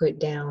 You've put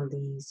down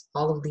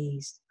all of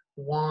these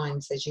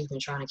wands that you've been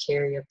trying to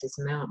carry up this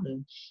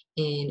mountain,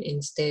 and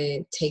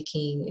instead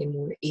taking a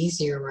more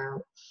easier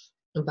route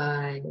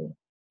by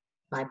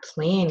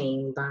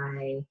planning,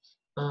 by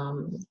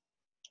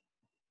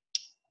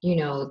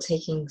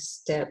taking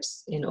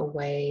steps in a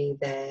way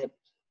that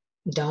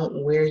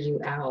don't wear you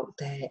out,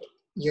 that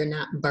you're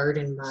not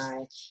burdened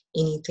by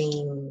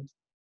anything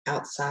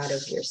outside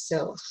of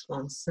yourself.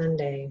 On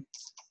Sunday,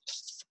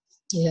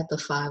 you have the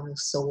 5 of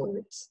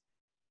Swords.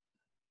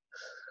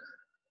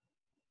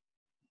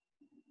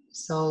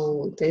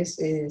 So this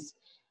is,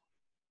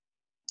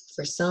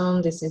 for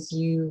some, this is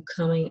you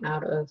coming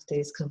out of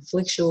this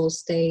conflictual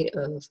state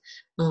of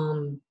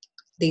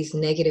these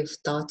negative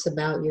thoughts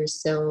about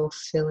yourself,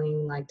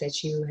 feeling like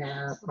that you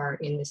are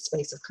in this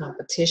space of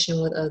competition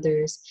with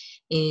others.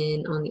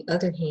 And on the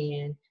other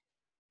hand,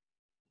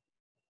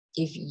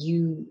 if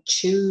you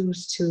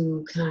choose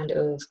to kind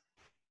of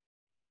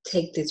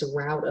take this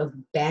route of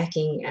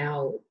backing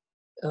out,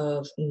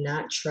 of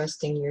not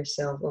trusting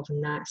yourself, of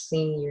not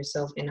seeing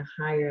yourself in a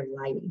higher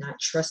light, not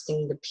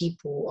trusting the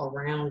people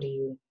around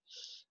you,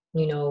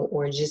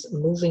 or just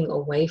moving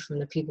away from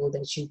the people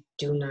that you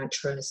do not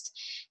trust,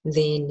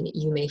 then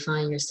you may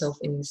find yourself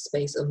in the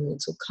space of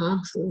mental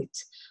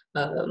conflict,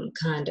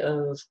 kind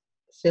of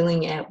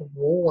feeling at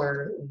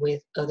war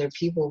with other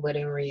people. But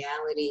in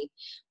reality,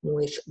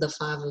 with the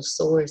 5 of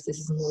Swords, this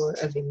is more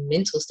of a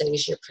mental state.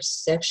 It's your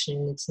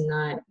perception. It's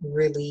not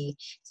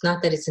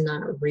that it's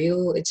not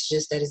real. It's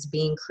just that it's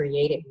being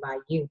created by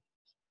you,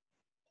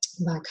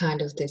 by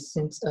kind of this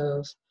sense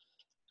of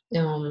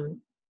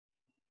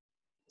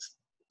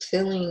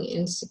feeling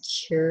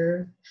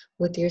insecure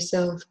with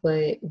yourself,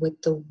 but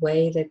with the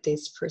way that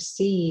this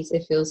proceeds,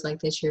 it feels like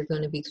that you're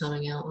going to be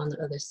coming out on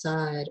the other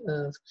side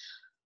of,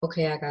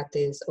 okay, I got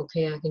this.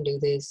 Okay, I can do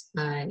this.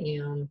 I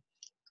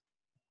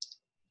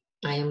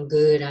am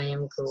good. I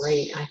am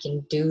great. I can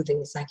do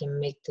this. I can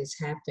make this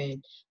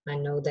happen. I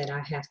know that I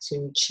have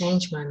to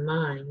change my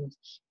mind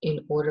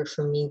in order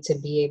for me to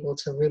be able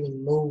to really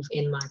move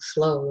in my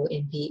flow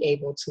and be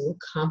able to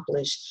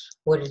accomplish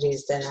what it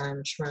is that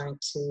I'm trying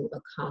to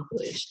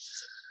accomplish.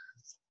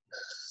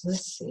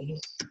 Let's see.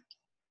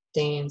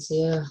 Dance.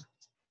 Yeah.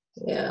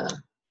 Yeah.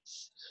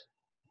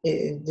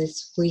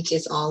 This week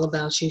is all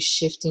about you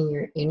shifting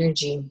your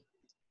energy,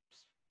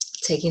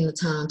 taking the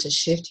time to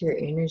shift your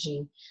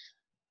energy.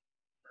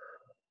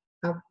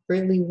 I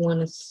really want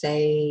to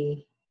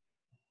say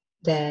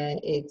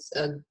that it's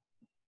a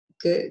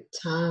good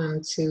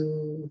time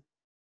to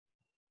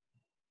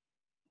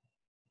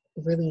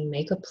really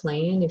make a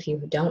plan if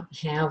you don't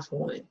have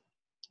one,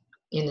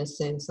 in a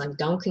sense. Like,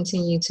 don't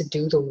continue to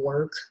do the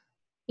work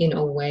in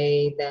a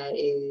way that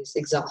is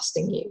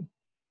exhausting you.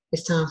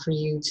 It's time for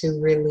you to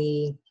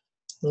really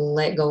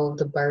let go of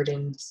the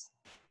burdens.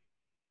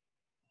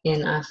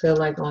 And I feel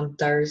like on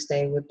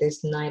Thursday, with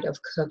this Knight of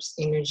Cups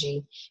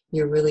energy,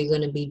 you're really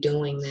going to be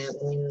doing that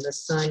when the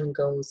sun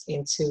goes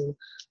into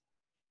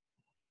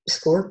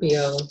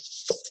Scorpio.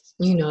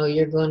 You know,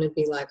 you're going to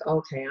be like,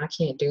 okay, I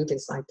can't do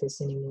this like this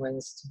anymore.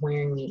 This is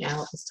wearing me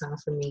out. It's time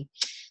for me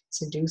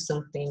to do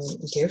something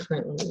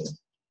differently.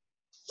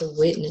 The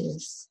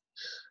Witness.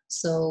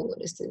 So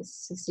what is this?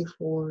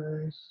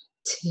 64,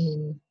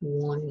 10,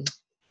 1.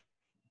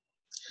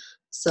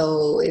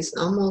 So it's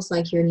almost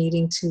like you're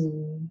needing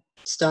to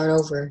start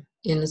over,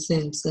 in a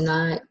sense,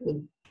 not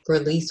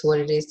release what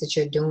it is that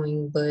you're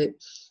doing, but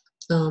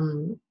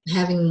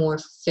having more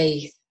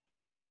faith,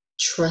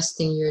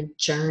 trusting your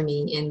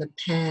journey and the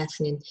path,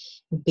 and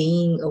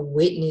being a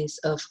witness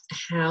of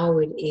how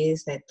it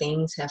is that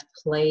things have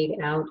played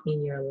out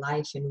in your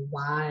life and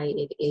why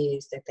it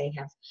is that they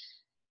have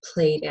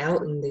played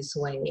out in this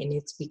way. And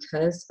it's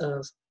because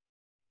of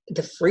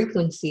the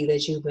frequency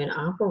that you've been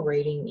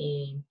operating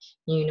in.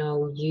 You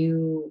know,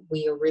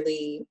 we are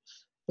really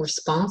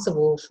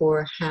responsible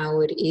for how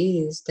it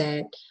is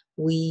that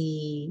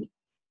we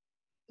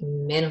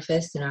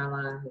manifest in our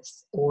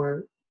lives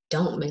or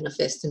don't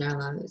manifest in our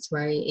lives,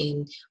 right?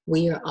 And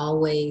we are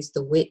always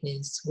the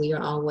witness. We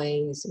are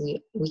always,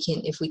 we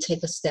can, if we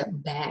take a step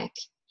back,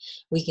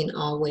 we can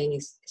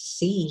always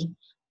see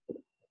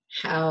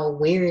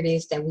where it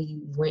is that we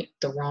went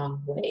the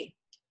wrong way,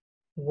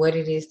 what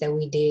it is that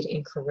we did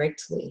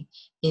incorrectly.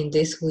 And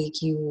this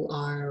week you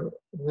are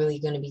really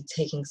going to be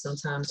taking some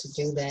time to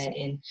do that.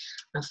 And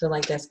I feel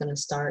like that's going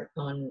to start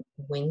on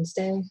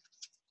Wednesday,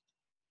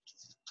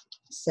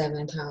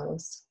 7th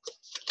house.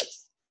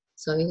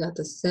 So you got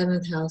the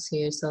 7th house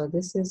here. So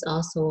this is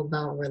also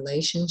about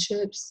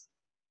relationships,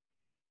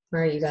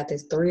 right? You got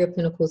this 3 of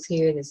Pentacles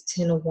here, this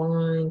 10 of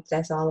Wands.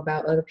 That's all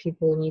about other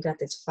people. And you got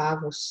this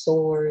 5 of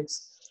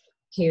Swords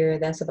here.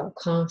 That's about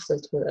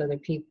conflict with other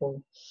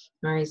people.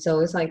 All right.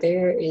 So it's like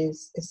there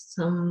is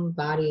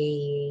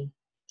somebody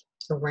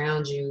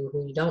around you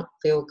who you don't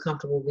feel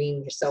comfortable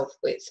being yourself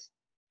with.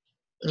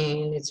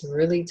 And it's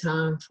really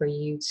time for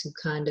you to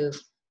kind of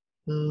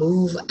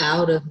move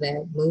out of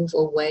that, move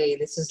away.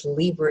 This is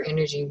Libra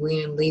energy.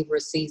 We're in Libra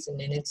season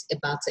and it's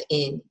about to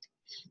end.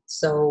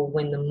 So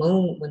when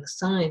the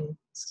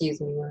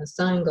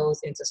sun goes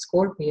into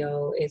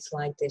Scorpio, it's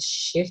like this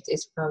shift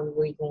is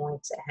probably going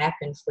to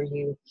happen for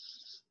you.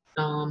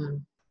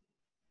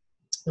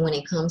 When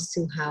it comes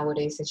to how it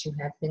is that you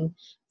have been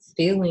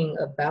feeling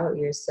about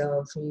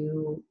yourself,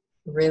 you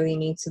really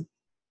need to,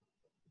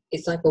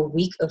 it's like a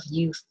week of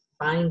you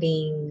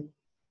finding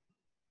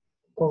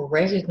or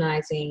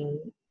recognizing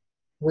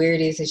where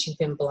it is that you've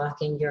been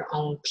blocking your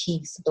own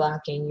peace,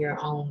 blocking your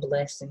own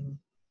blessing.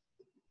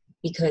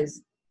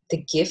 Because the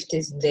gift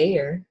is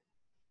there.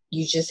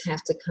 You just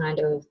have to kind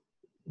of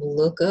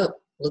look up,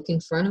 look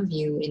in front of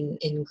you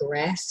and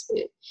grasp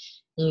it.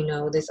 You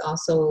know, this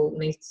also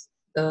makes,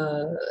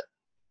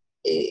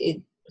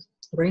 it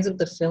brings up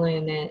the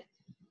feeling that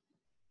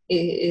it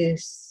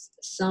is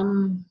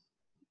some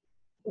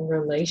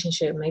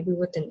relationship, maybe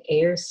with an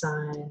air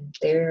sign.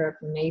 There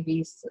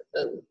maybe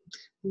a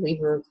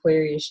Libra,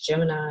 Aquarius,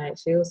 Gemini. It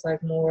feels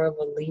like more of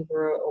a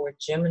Libra or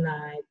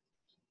Gemini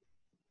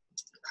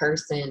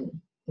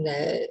person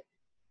that,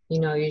 you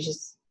know, you're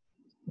just,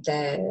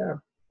 that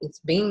it's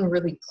being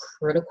really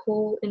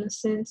critical in a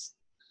sense.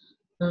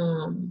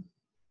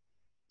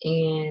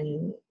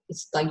 And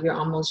it's like you're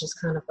almost just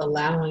kind of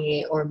allowing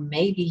it, or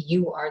maybe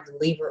you are the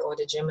Libra or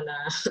the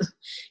Gemini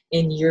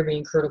and you're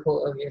being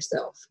critical of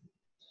yourself.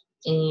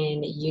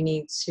 And you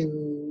need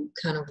to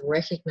kind of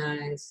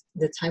recognize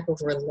the type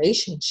of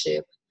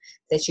relationship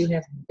that you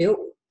have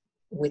built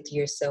with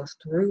yourself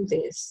through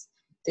this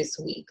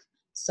week,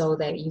 so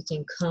that you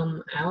can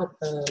come out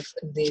of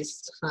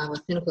this 5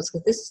 of Pentacles,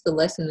 because this is the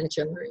lesson that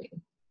you're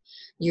learning.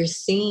 You're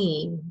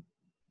seeing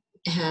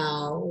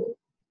how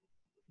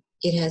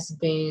it has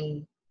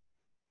been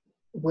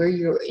where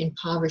your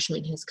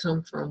impoverishment has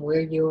come from,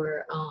 where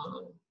your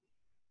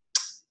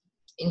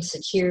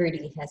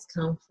insecurity has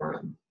come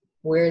from,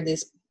 where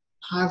this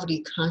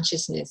poverty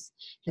consciousness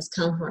has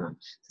come from.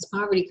 Because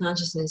poverty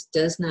consciousness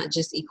does not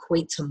just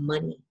equate to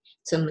money,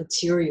 to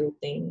material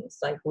things.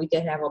 Like, we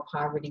could have a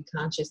poverty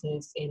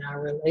consciousness in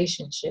our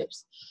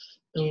relationships,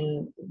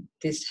 and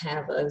this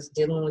have us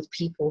dealing with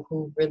people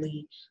who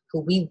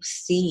we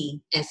see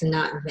as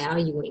not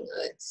valuing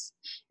us.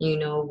 You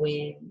know,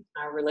 when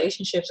our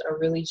relationships are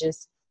really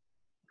just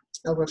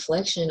a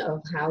reflection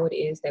of how it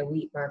is that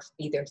we are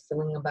either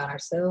feeling about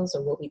ourselves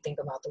or what we think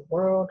about the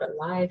world or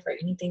life or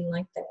anything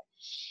like that.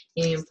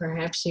 And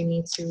perhaps you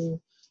need to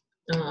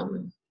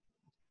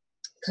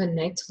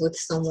connect with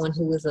someone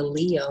who is a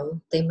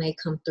Leo. They may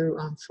come through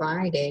on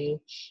Friday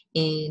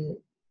and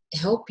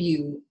help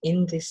you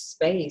in this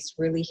space,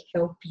 really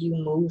help you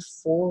move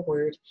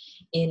forward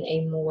in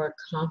a more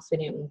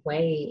confident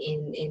way,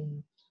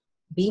 and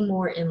be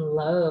more in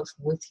love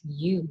with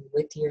you,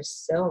 with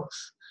yourself.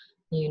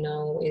 You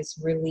know, it's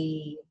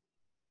really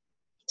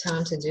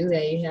time to do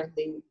that. You have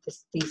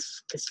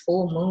this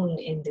full moon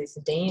in this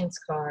dance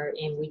card,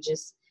 and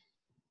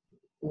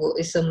well,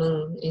 it's a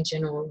moon in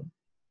general,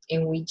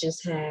 and we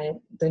just had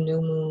the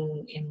new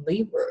moon in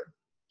Libra.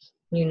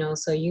 You know,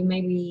 so you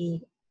may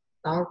be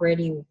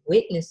already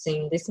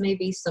witnessing this. May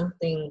be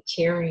something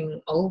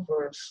carrying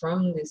over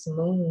from this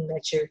moon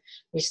that you're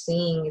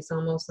seeing. It's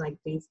almost like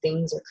these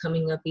things are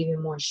coming up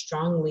even more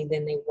strongly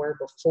than they were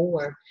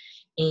before,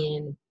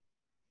 and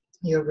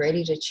you're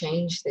ready to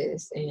change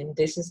this. And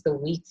this is the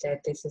week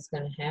that this is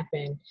going to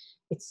happen.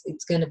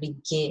 It's going to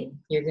begin.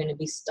 You're going to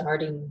be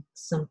starting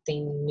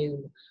something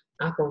new,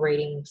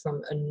 operating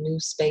from a new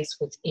space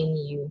within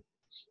you,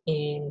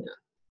 and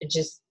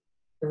just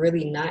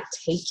really not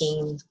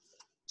taking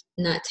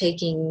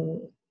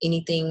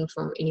anything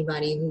from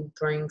anybody who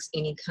brings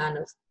any kind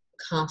of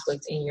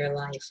conflict in your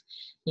life.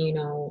 You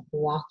know,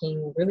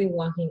 really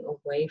walking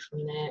away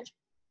from that.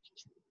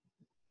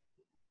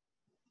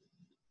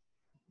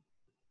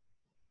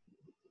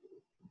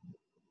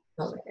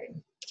 Okay,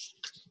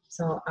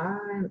 so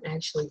I'm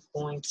actually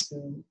going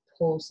to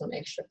pull some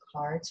extra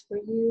cards for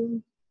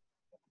you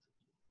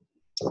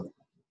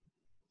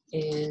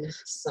in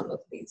some of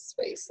these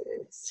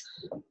spaces.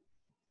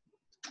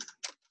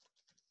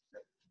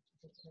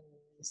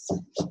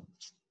 Because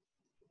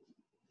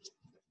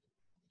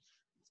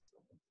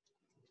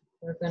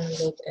we're going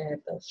to look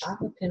at the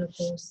Five of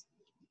Pentacles,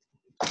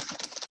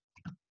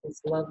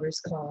 this Lover's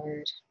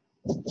card,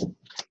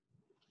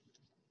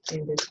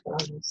 and this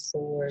Five of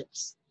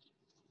Swords.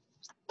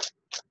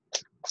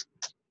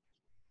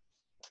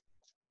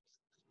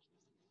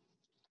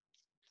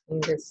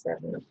 And this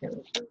Seven of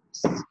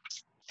Pentacles.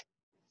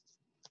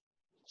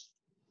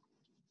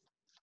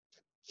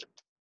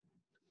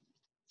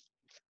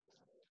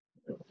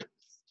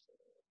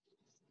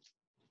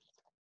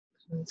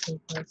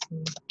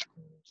 Contemplating,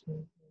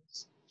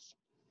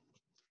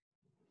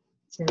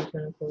 Ten of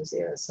Pentacles,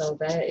 yeah. So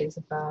that is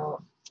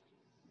about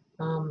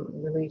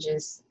really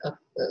just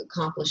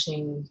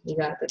accomplishing. You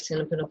got the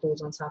Ten of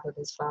Pentacles on top of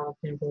this Five of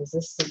Pentacles.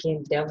 This is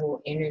again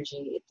devil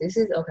energy. This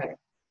is okay.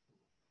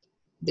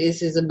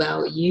 This is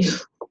about you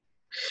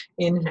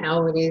and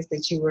how it is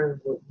that you were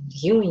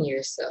viewing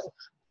yourself.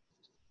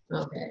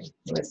 Okay,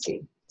 let's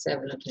see.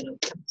 Seven of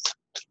Pentacles.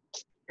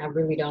 I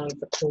really don't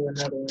need to pull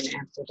another one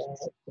after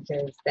that,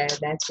 because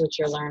that's what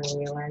you're learning.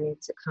 You're learning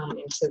to come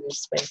into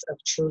this space of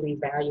truly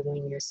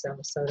valuing yourself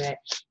so that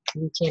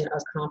you can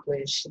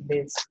accomplish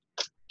this,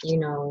 you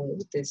know,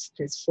 this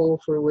full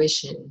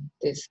fruition,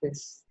 this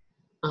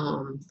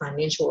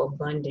financial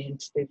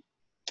abundance, this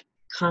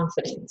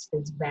confidence,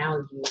 this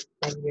value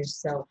of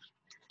yourself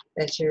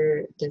that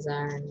you're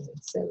desiring.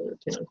 Seven of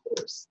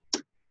Pentacles.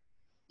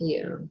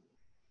 Yeah.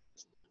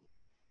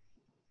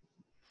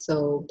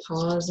 So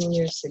pausing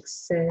your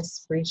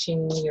success,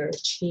 reaching your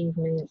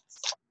achievements,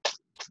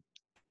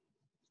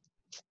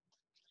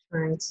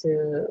 trying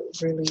to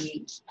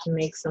really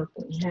make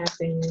something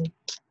happen,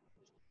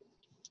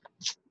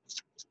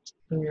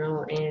 you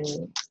know, and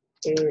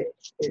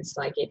it's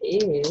like it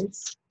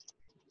is,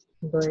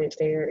 but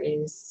there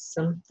is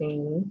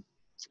something,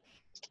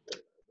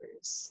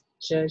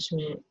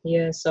 judgment.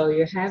 Yeah, so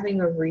you're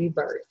having a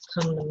rebirth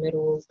come the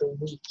middle of the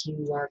week.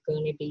 You are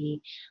going to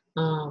be,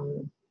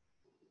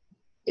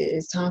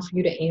 it's time for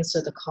you to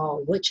answer the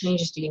call. What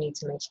changes do you need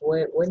to make?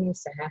 What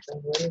needs to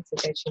happen? What is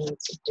it that you need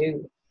to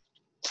do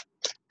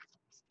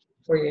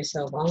for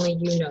yourself? Only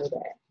you know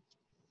that.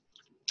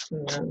 You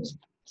know?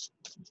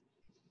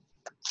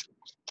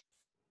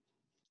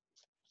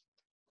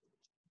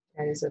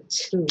 That is a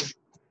two.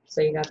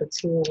 So you got the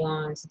Two of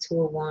Wands. The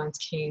Two of Wands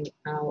came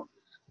out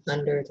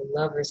under the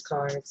Lover's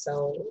card.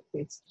 So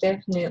it's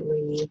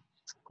definitely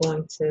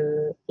going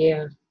to,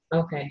 yeah,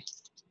 okay.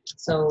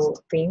 So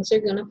things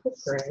are going to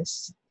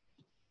progress.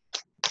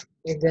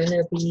 You're going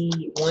to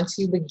be, once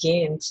you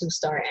begin to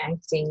start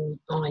acting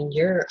on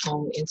your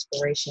own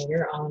inspiration,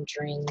 your own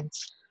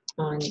dreams,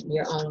 on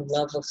your own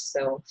love of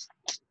self,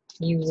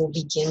 you will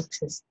begin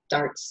to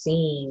start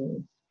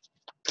seeing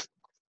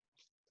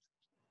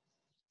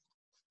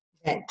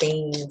that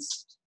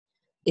things,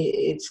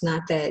 it's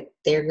not that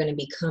they're going to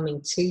be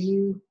coming to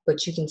you,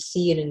 but you can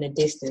see it in the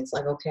distance.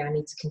 Like, okay, I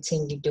need to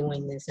continue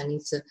doing this. I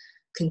need to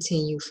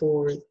continue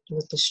forward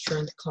with the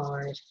Strength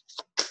card.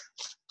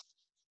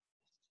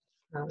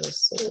 Five of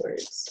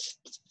Swords.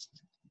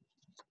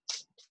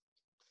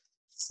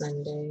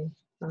 Sunday.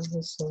 Five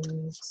of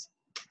Swords.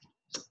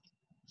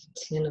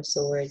 Ten of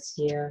Swords.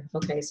 Yeah.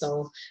 Okay,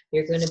 so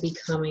you're going to be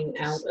coming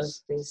out of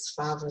this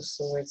Five of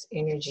Swords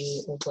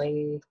energy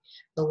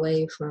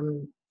away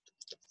from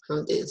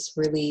this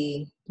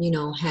really,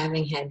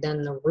 having had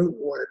done the root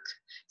work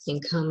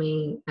and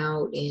coming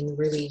out and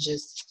really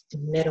just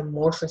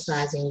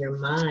metamorphosizing your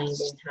mind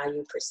and how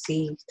you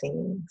perceive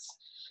things.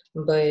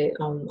 But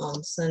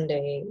on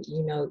Sunday,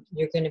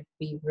 you're going to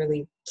be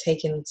really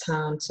taking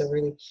time to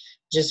really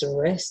just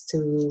rest,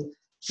 to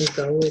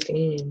go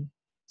within.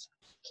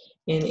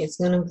 And it's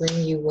going to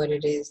bring you what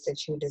it is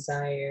that you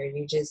desire.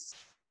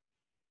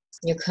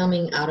 You're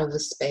coming out of a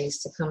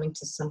space to coming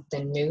to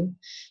something new.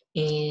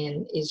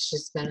 And it's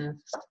just going to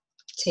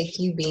take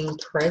you being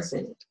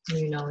present.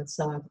 It's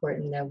so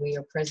important that we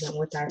are present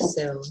with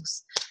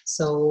ourselves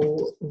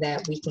so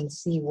that we can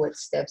see what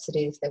steps it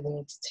is that we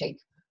need to take,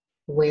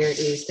 where it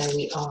is that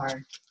we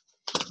are,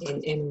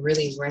 and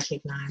really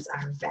recognize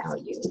our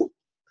value.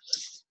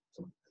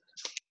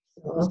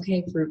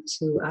 Okay, group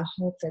 2, I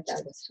hope that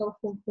was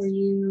helpful for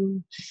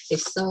you. If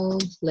so,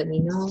 let me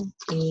know.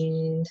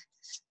 And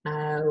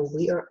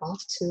we are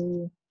off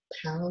to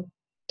pile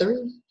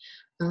 3.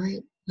 All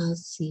right, I'll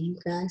see you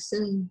guys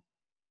soon.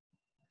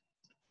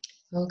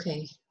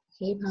 Okay,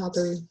 hey pile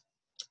 3,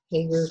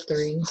 hey group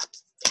 3.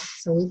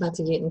 So we're about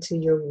to get into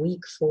your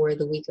week for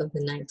the week of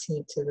the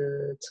 19th to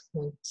the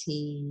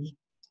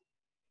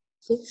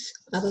 25th,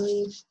 I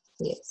believe.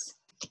 Yes.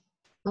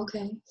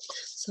 Okay,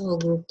 so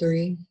group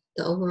 3,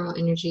 the overall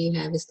energy you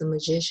have is the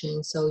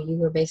Magician. So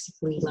you are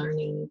basically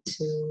learning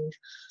to,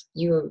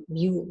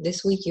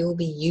 this week you'll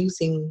be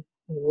using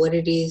what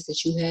it is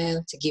that you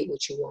have to get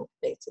what you want,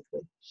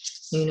 basically,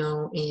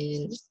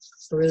 and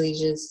really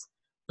just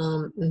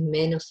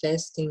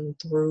manifesting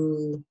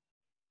through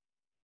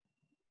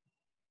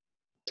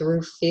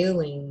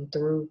feeling,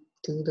 through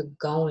the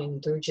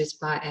going, through just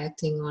by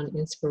acting on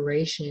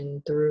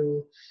inspiration,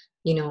 through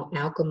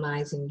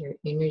alchemizing your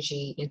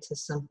energy into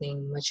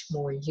something much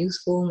more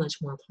useful,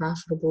 much more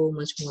profitable,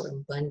 much more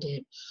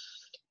abundant.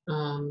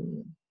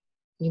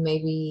 You may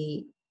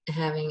be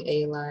having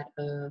a lot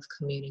of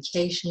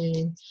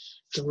communication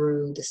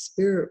through the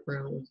spirit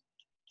realm,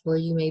 or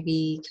you may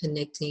be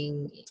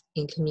connecting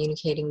and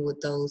communicating with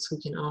those who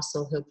can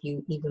also help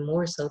you even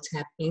more so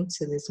tap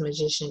into this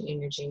Magician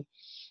energy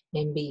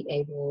and be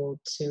able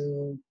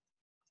to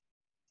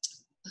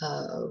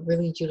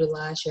really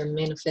utilize your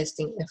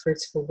manifesting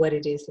efforts for what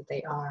it is that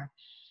they are,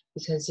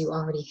 because you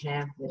already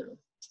have them.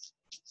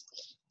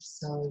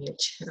 So your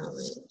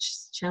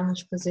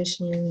challenge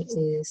position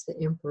is the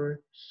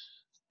Emperor.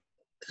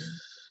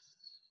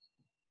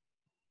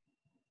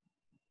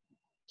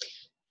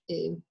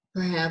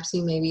 Perhaps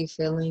you may be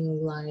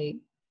feeling like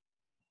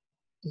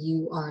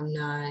you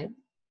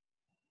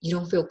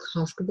don't feel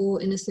comfortable,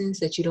 in a sense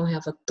that you don't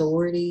have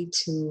authority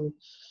to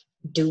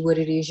do what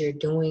it is you're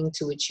doing,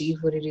 to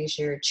achieve what it is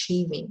you're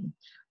achieving,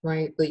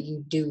 right? But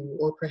you do.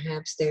 Or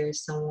perhaps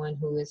there's someone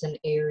who is an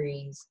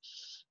Aries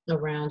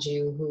around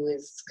you who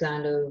is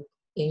kind of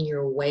in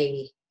your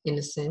way, in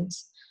a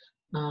sense,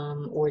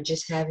 or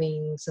just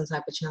having some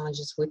type of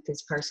challenges with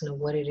this person of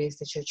what it is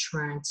that you're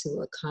trying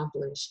to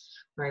accomplish,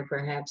 right?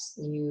 Perhaps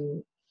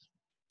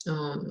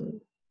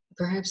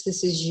perhaps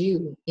this is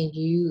you, and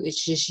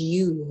it's just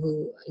you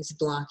who is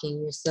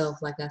blocking yourself,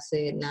 like I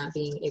said, not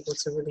being able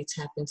to really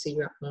tap into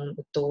your own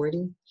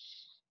authority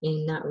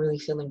and not really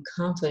feeling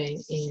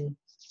confident in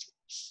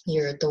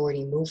your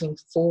authority, moving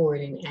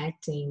forward and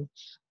acting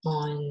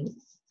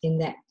in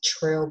that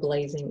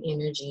trailblazing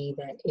energy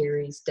that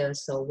Aries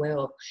does so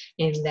well.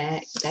 And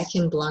that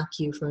can block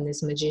you from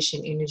this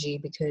Magician energy,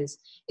 because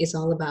it's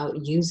all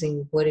about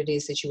using what it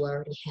is that you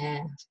already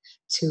have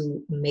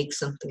to make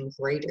something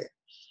greater.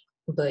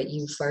 But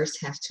you first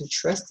have to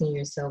trust in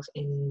yourself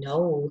and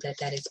know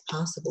that is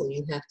possible.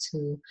 You have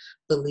to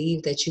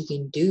believe that you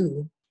can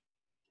do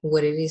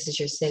what it is that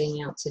you're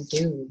setting out to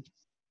do,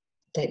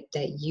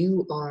 that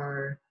you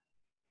are,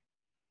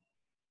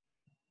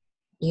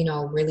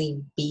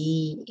 really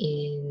be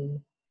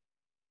in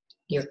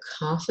your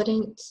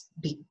confidence,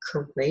 be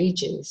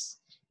courageous,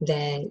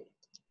 that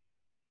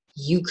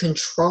you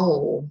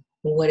control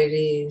what it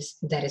is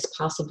that is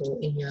possible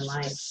in your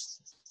life.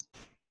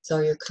 So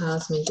your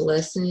cosmic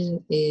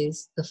lesson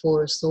is the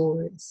Four of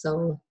Swords.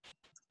 So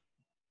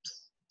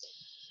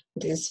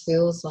this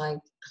feels like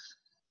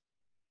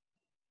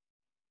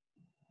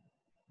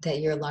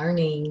that you're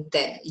learning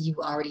that you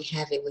already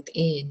have it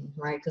within,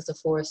 right? Because the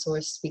Four of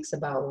Swords speaks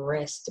about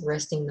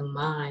resting the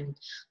mind.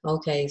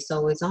 Okay,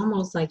 so it's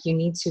almost like you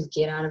need to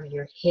get out of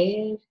your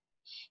head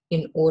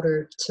in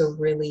order to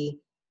really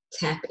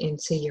tap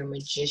into your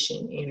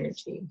Magician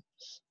energy.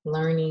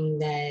 Learning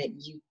that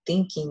you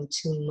thinking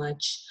too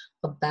much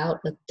about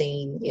a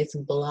thing is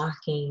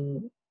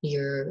blocking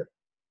your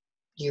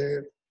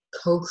your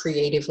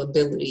co-creative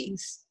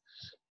abilities,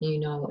 you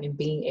know, and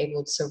being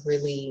able to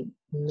really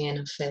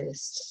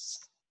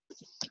manifest.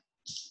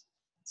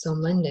 So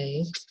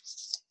Monday,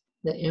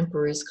 the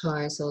Emperor's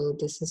card. So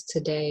this is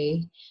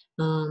today.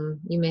 You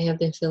may have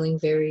been feeling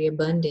very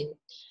abundant,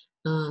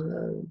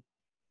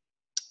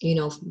 you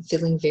know,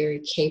 feeling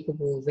very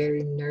capable,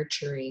 very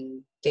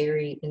nurturing,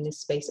 very in the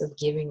space of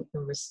giving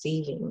and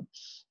receiving,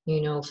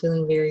 you know,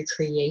 feeling very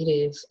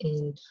creative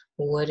in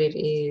what it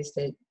is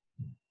that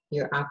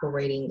you're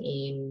operating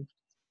in,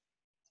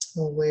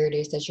 or where it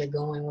is that you're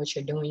going, what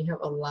you're doing. You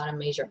have a lot of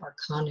major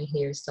arcana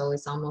here. So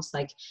it's almost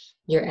like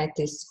you're at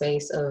this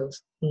space of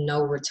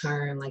no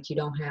return, like you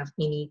don't have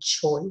any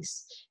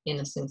choice in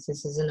a sense.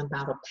 This isn't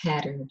about a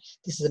pattern.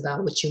 This is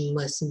about what you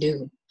must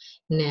do.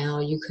 Now,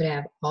 you could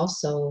have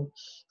also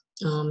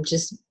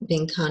just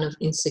been kind of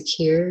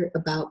insecure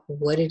about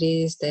what it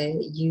is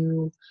that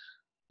you,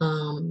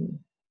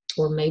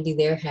 or maybe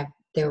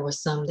there were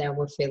some that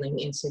were feeling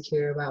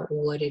insecure about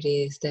what it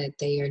is that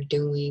they are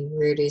doing,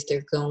 where it is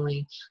they're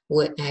going,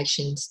 what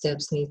action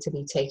steps need to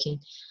be taken,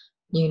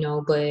 you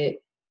know. But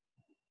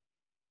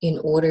in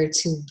order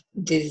to,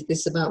 this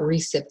is about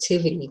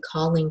receptivity,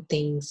 calling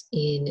things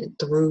in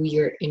through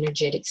your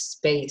energetic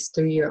space,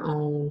 through your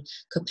own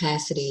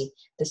capacity,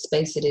 the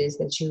space it is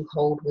that you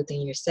hold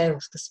within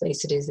yourself, the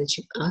space it is that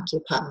you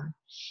occupy,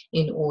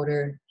 in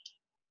order,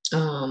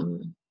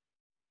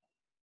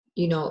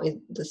 you know,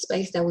 the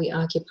space that we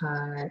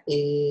occupy,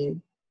 it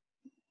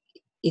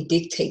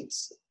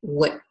dictates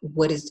what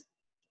is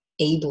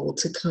able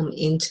to come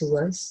into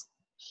us,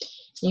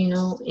 you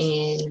know.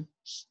 And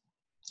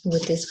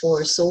with this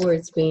Four of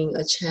Swords being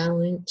a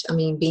challenge, I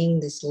mean, being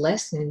this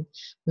lesson,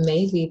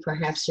 maybe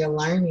perhaps you're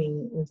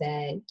learning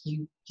that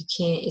you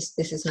can't,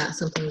 this is not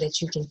something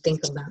that you can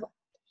think about.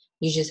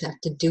 You just have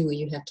to do it.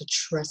 You have to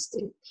trust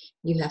it.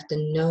 You have to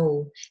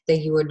know that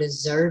you are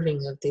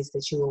deserving of this,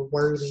 that you are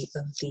worthy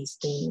of these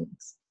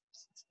things.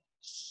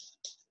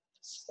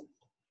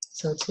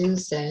 So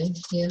Tuesday,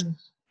 yeah,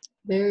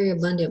 very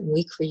abundant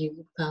week for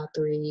you, Pile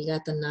 3. You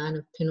got the Nine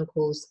of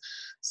Pentacles.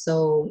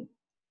 So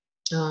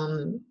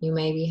you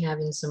may be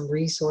having some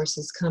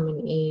resources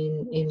coming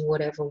in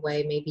whatever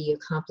way, maybe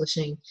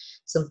accomplishing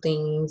some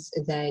things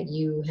that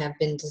you have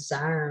been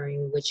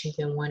desiring, what you've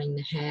been wanting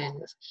to have.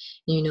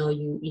 You know,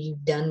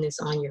 you've done this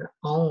on your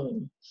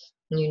own.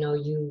 You know,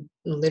 you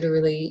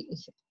literally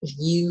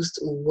used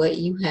what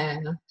you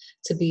have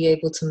to be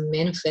able to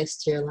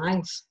manifest your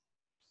life,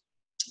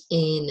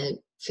 and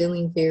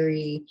feeling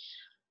very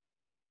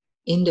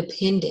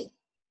independent,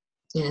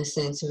 in a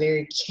sense,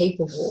 very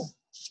capable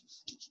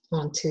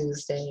on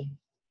Tuesday,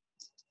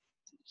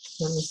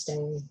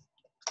 Wednesday.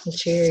 The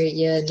Chariot,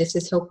 yeah, this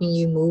is helping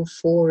you move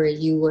forward.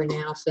 You are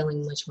now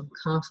feeling much more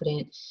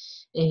confident,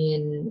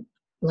 and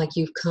like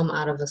you've come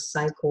out of a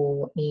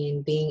cycle,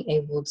 and being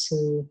able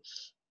to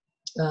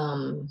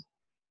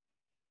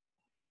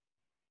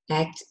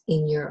act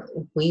in your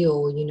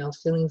will, you know,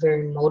 feeling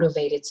very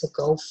motivated to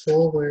go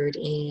forward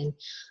and,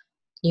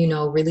 you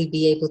know, really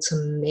be able to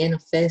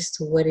manifest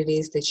what it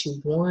is that you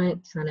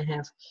want, kind of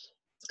have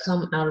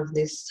come out of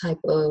this type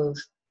of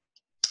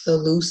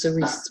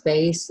illusory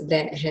space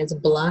that has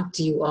blocked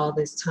you all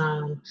this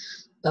time,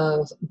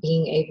 of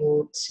being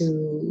able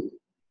to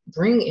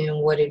bring in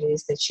what it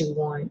is that you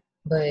want.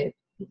 But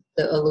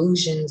the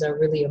illusions are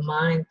really a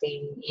mind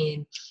thing.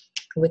 And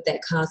with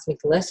that cosmic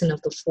lesson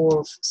of the Four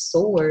of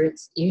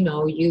Swords, you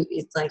know,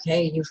 it's like,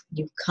 hey,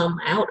 you've come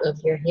out of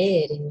your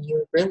head, and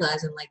you're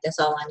realizing, like, that's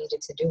all I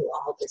needed to do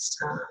all this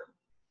time.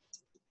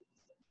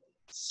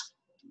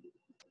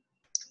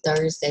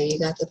 Thursday, you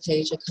got the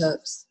Page of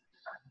Cups.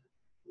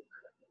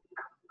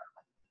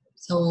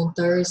 So on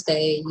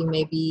Thursday, you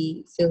may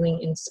be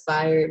feeling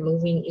inspired,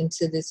 moving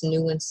into this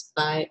new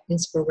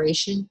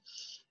inspiration,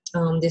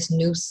 this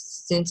new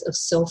sense of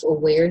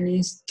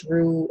self-awareness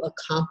through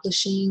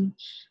accomplishing,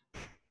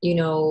 you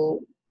know,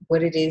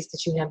 what it is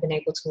that you have been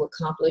able to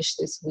accomplish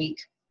this week,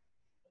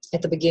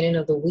 at the beginning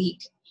of the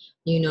week,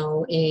 you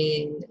know,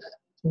 and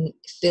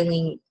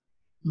feeling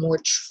more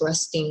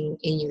trusting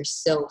in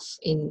yourself,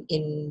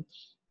 in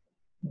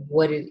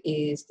what it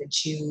is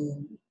that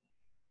you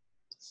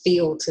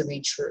feel to be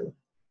true,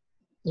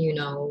 you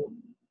know,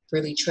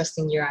 really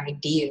trusting your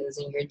ideas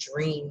and your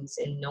dreams,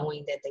 and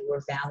knowing that they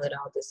were valid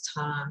all this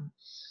time,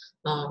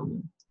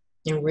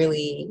 and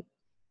really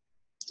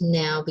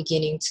now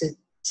beginning to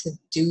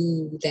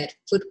do that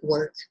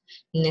footwork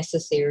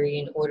necessary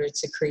in order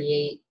to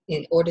create,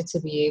 in order to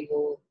be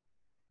able,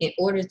 in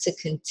order to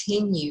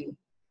continue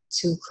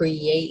to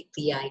create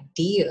the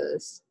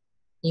ideas,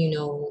 you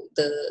know,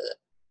 the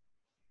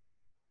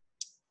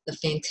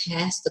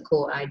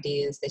fantastical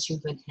ideas that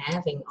you've been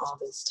having all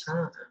this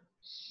time,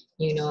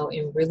 you know,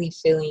 and really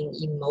feeling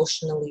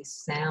emotionally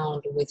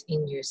sound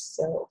within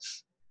yourself.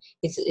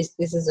 This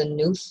is a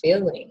new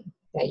feeling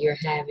that you're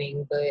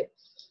having, but,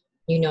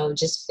 you know,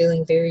 just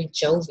feeling very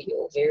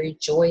jovial, very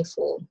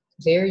joyful,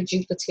 very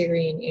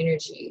Jupiterian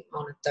energy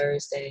on a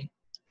Thursday.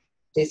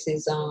 This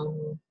is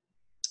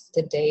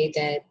the day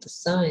that the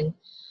sun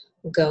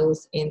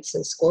goes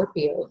into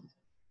Scorpio.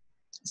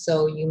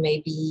 So you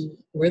may be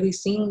really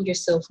seeing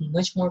yourself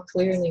much more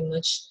clearly,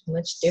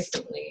 much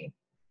differently.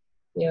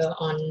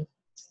 On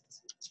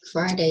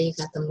Friday, you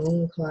got the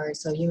moon card.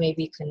 So you may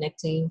be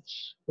connecting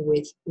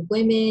with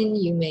women.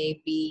 You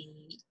may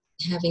be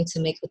having to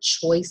make a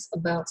choice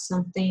about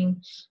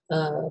something,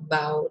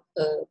 about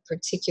a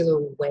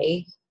particular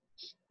way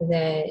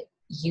that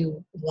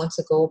you want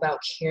to go about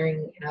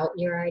carrying out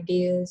your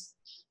ideas.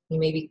 You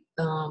may be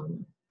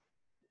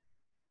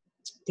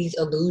these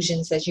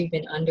illusions that you've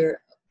been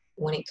under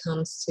when it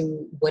comes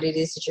to what it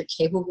is that you're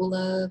capable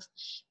of.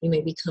 You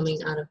may be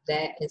coming out of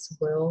that as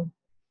well.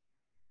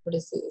 What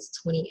is this?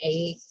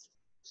 28.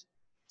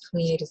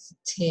 28 is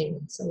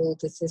 10. So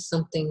this is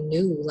something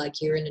new,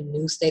 like you're in a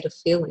new state of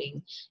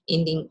feeling,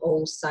 ending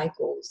old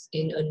cycles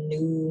in a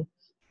new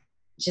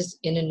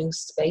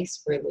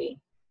space, really.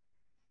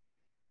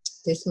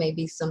 This may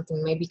be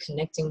something, maybe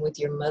connecting with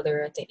your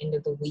mother at the end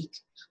of the week,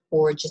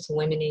 or just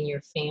women in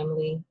your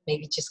family,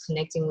 maybe just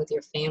connecting with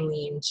your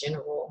family in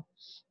general,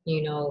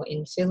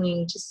 and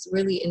feeling just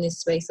really in this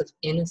space of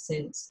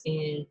innocence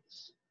and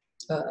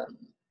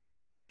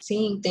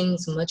seeing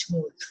things much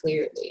more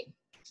clearly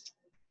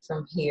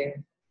from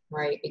here,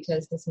 right?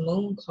 Because this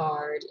moon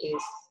card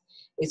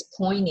is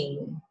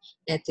pointing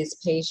at this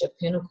Page of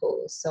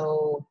Pentacles.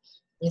 So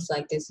it's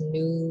like this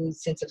new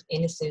sense of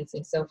innocence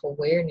and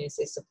self-awareness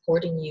is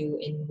supporting you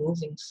in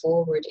moving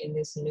forward in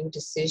this new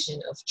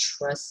decision of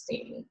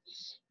trusting,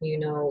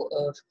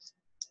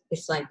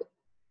 it's like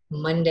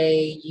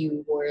Monday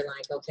you were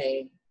like,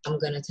 okay, I'm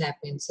going to tap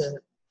into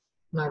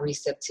my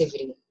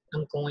receptivity.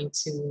 I'm going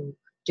to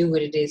do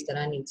what it is that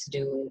I need to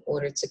do in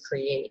order to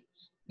create.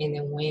 And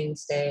then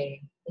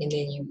Wednesday, and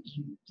then you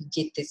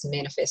get this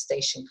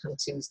manifestation come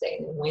Tuesday.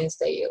 And then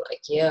Wednesday, you're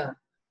like, yeah,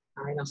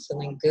 all right, I'm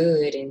feeling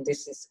good. And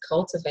this is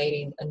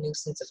cultivating a new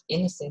sense of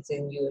innocence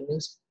in you, a new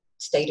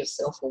state of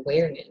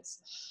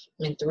self-awareness.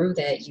 And through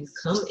that, you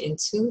come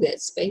into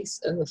that space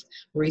of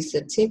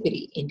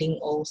receptivity, ending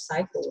old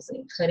cycles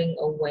and cutting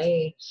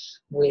away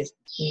with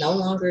no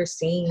longer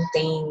seeing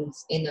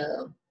things in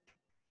a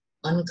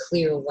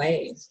unclear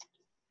way.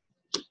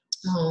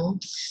 Oh,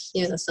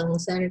 yeah. So on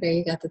Saturday,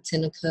 you got the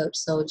 10 of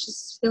Cups. So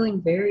just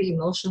feeling very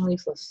emotionally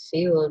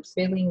fulfilled,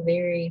 feeling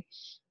very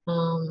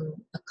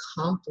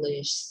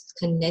accomplished,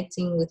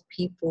 connecting with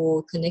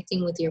people,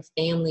 connecting with your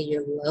family,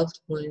 your loved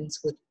ones,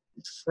 with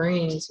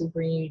friends who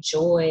bring you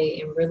joy,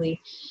 and really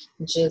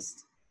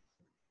just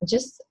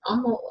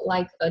almost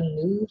like a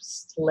new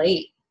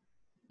slate,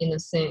 in a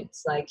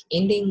sense, like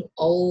ending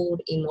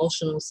old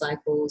emotional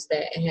cycles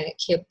that had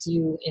kept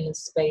you in a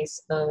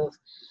space of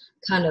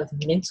kind of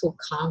mental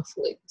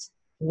conflict,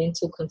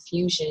 mental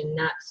confusion,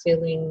 not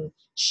feeling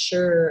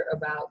sure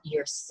about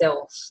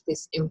yourself,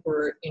 this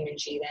Emperor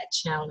energy, that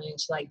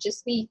challenge. Like,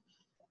 just be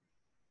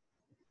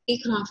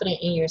confident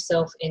in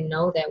yourself and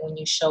know that when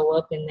you show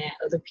up in that,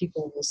 other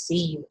people will see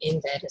you in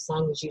that, as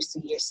long as you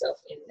see yourself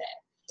in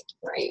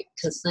that, right?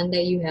 Because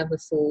Sunday you have a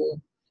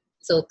Fool.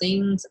 So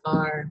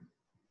you're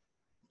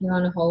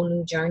on a whole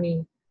new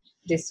journey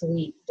this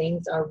week.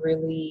 Things are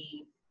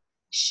really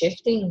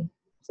shifting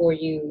for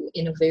you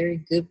in a very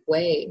good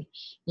way,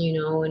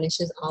 and it's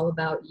just all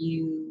about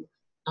you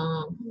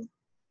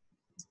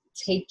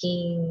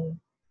taking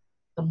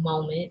a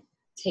moment,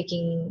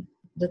 taking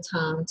the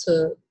time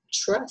to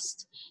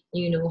trust,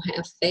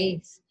 have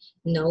faith,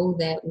 know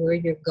that where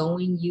you're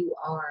going, you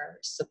are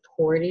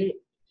supported.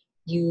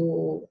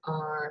 You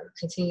are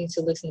continue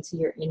to listen to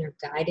your inner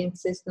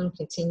guidance system,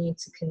 continue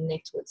to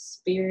connect with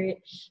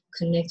spirit,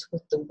 connect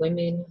with the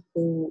women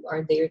who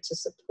are there to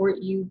support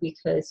you,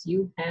 because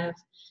you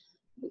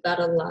got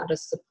a lot of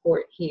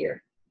support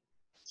here.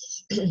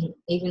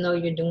 Even though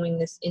you're doing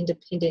this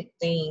independent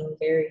thing,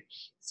 very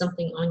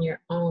something on your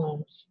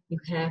own, you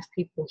have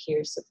people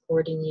here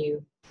supporting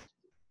you.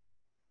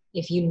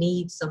 If you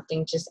need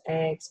something, just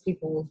ask.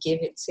 People will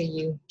give it to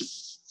you.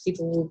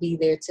 People will be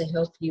there to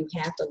help you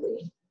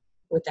happily,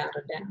 without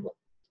a doubt.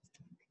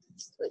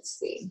 Let's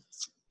see.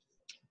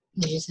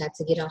 You just have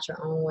to get out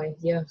your own way.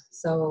 Yeah.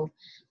 So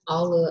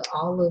all of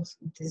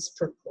this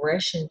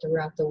progression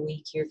throughout the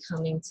week, you're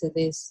coming to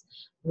this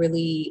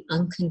really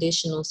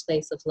unconditional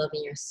space of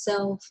loving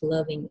yourself,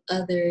 loving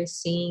others,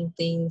 seeing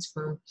things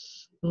from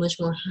a much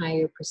more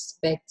higher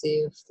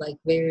perspective, like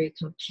very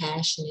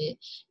compassionate,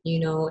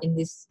 in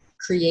this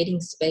creating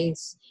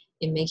space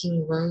and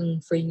making room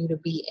for you to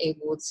be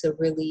able to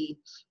really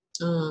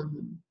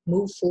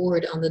move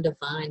forward on the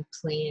divine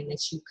plan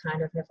that you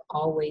kind of have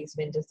always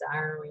been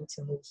desiring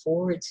to move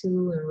forward to,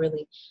 and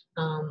really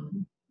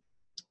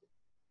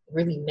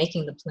really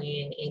making the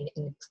plan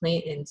and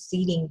plan and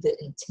seeding the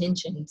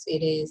intentions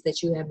it is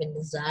that you have been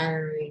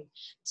desiring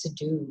to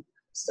do.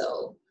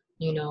 So,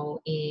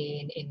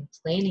 and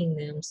planning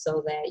them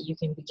so that you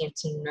can begin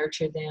to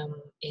nurture them,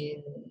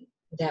 in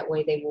that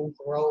way they will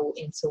grow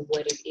into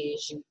what it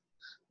is you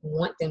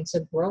want them to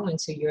grow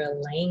into. You're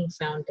laying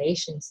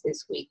foundations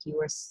this week. You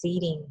are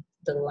seeding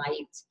the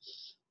light.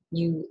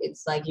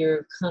 It's like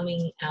you're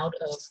coming out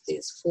of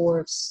this Four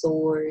of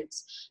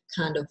Swords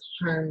kind of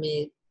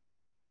hermit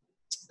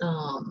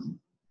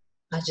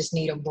I just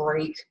need a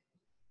break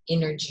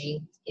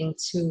energy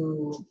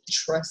into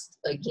trust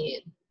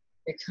again.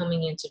 You're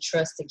coming into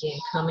trust again,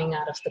 coming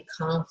out of the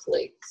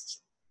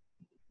conflicts.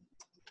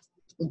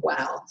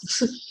 Wow.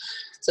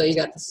 So you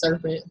got the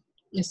serpent.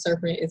 The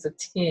serpent is a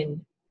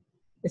 10.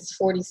 It's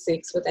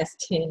 46, but that's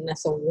 10.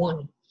 That's a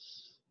 1.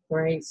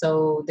 Right?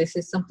 So this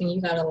is something,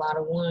 you got a lot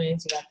of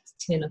ones. You got this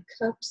 10 of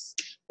cups.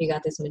 You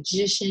got this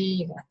magician.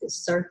 You got this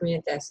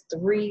serpent. That's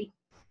 3.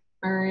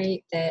 All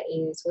right. That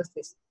is, what's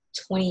this?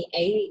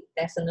 28.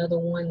 That's another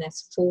one.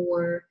 That's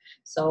 4.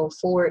 So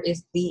 4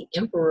 is the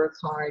emperor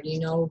card, you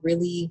know,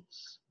 really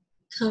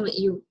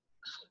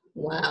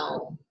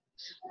wow.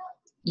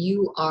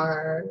 You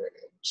are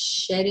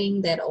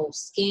shedding that old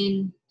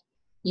skin,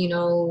 you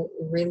know,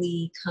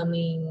 really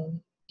coming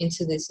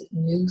into this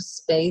new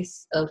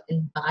space of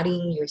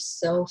embodying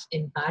yourself,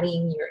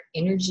 embodying your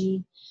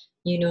energy,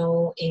 you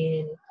know,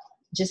 and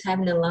just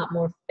having a lot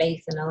more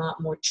faith and a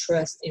lot more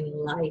trust in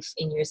life,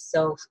 in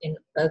yourself, in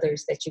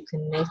others that you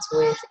connect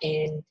with,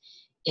 and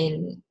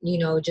you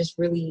know, just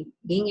really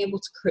being able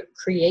to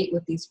create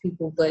with these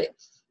people, but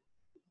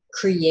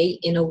create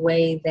in a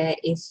way that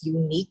is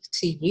unique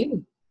to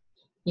you.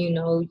 You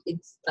know,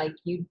 it's like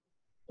you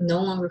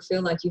no longer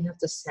feel like you have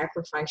to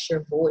sacrifice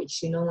your voice.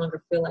 You no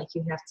longer feel like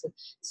you have to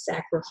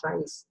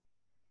sacrifice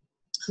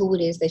who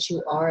it is that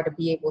you are to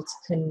be able to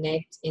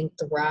connect and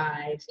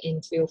thrive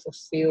and feel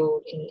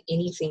fulfilled in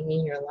anything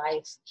in your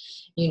life.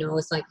 You know,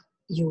 it's like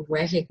you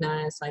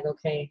recognize, like,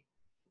 okay,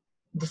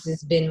 this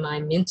has been my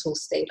mental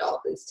state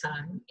all this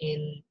time,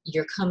 and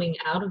you're coming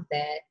out of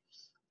that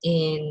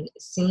and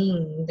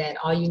seeing that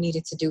all you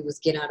needed to do was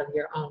get out of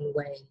your own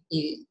way.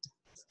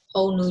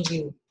 Whole new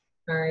you.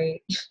 All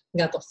right.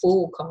 Got the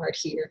Fool card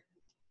here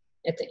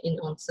at the end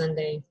on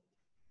Sunday.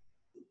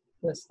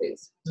 What's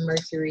this?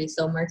 Mercury.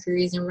 So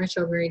Mercury is in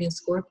retrograde in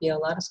Scorpio. A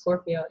lot of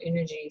Scorpio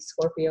energy.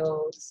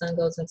 Scorpio, the sun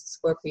goes into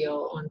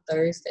Scorpio on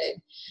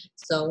Thursday.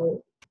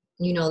 So,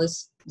 you know,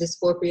 this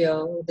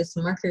Scorpio, this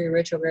Mercury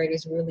retrograde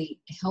is really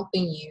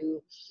helping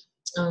you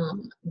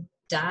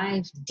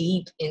dive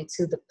deep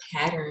into the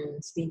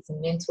patterns, these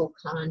mental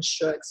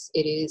constructs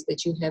it is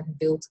that you have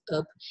built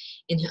up,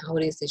 and how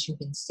it is that you've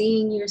been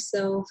seeing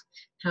yourself,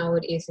 how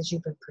it is that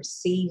you've been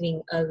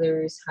perceiving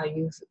others, how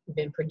you've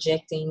been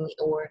projecting,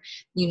 or,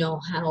 you know,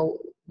 how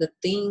the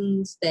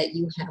things that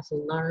you have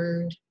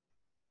learned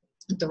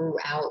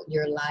throughout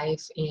your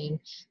life and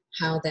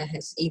how that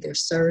has either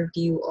served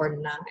you or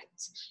not,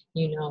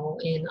 you know.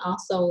 And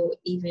also,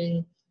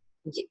 even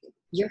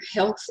your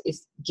health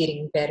is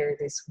getting better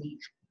this week.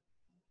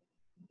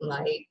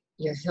 Like,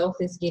 your health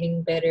is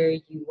getting better,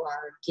 you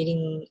are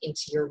getting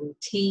into your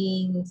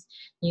routines,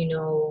 you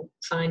know,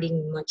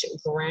 finding much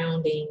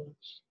grounding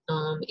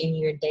in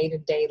your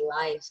day-to-day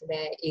life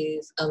that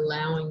is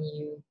allowing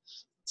you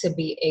to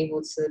be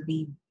able to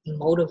be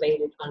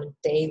motivated on a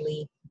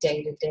daily,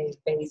 day-to-day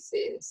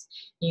basis,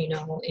 you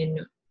know.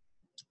 And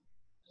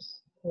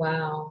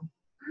wow,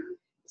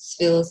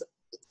 this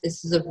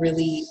is a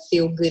really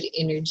feel-good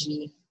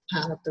energy,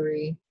 pile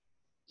 3.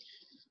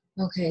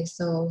 Okay,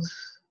 so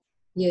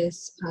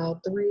yes, pile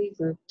 3,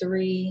 group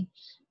 3.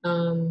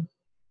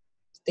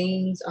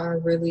 Things are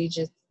really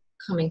just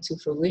coming to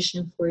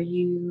fruition for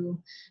you.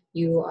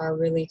 You are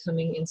really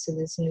coming into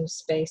this new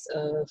space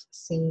of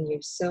seeing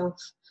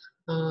yourself,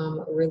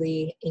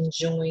 really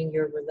enjoying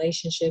your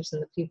relationships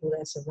and the people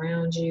that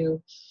surround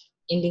you,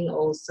 ending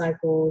old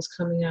cycles,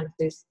 coming out of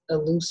this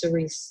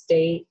illusory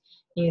state,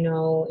 you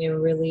know,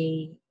 and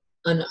really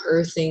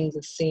unearthing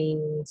the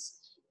things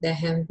that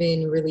have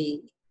been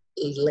really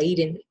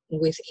laden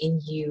within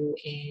you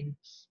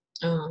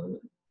and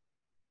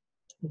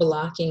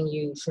blocking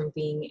you from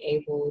being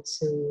able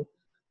to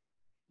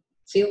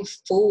feel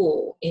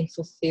full and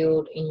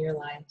fulfilled in your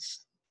life.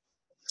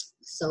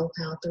 So,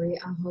 pile 3,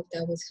 I hope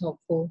that was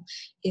helpful.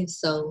 If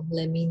so,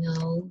 let me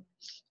know,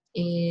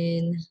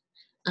 and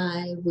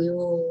I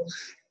will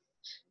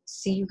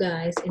see you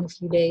guys in a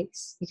few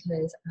days,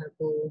 because I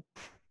will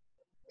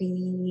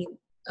be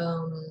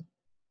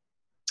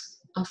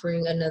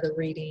offering another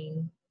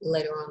reading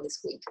later on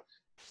this week.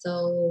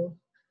 So,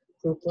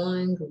 group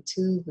 1, group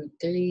 2, group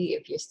 3,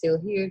 if you're still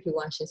here, if you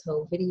watch this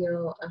whole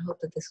video, I hope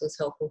that this was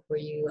helpful for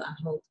you. I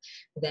hope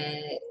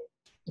that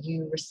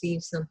you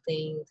receive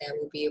something that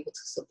will be able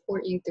to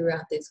support you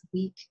throughout this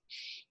week.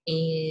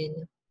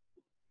 And,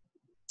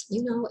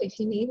 you know, if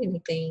you need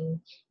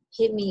anything,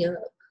 hit me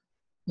up.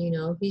 You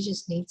know, if you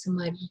just need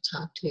somebody to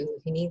talk to,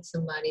 if you need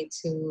somebody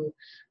to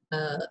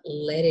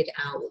let it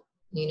out,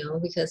 you know,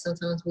 because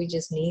sometimes we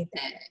just need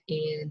that,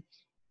 and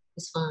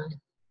it's fine.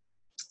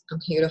 I'm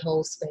here to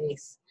hold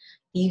space.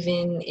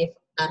 Even if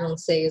I don't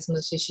say as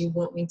much as you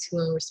want me to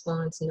in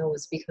response, no,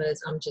 it's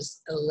because I'm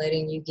just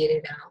letting you get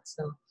it out.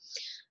 So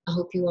I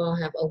hope you all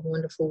have a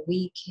wonderful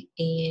week.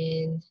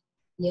 And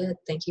yeah,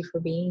 thank you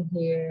for being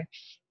here.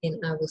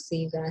 And I will see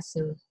you guys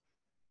soon.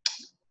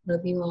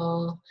 Love you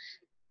all.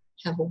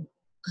 Have a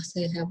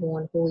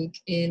wonderful week.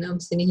 And I'm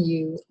sending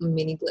you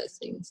many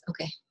blessings.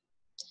 Okay.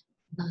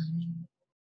 Bye.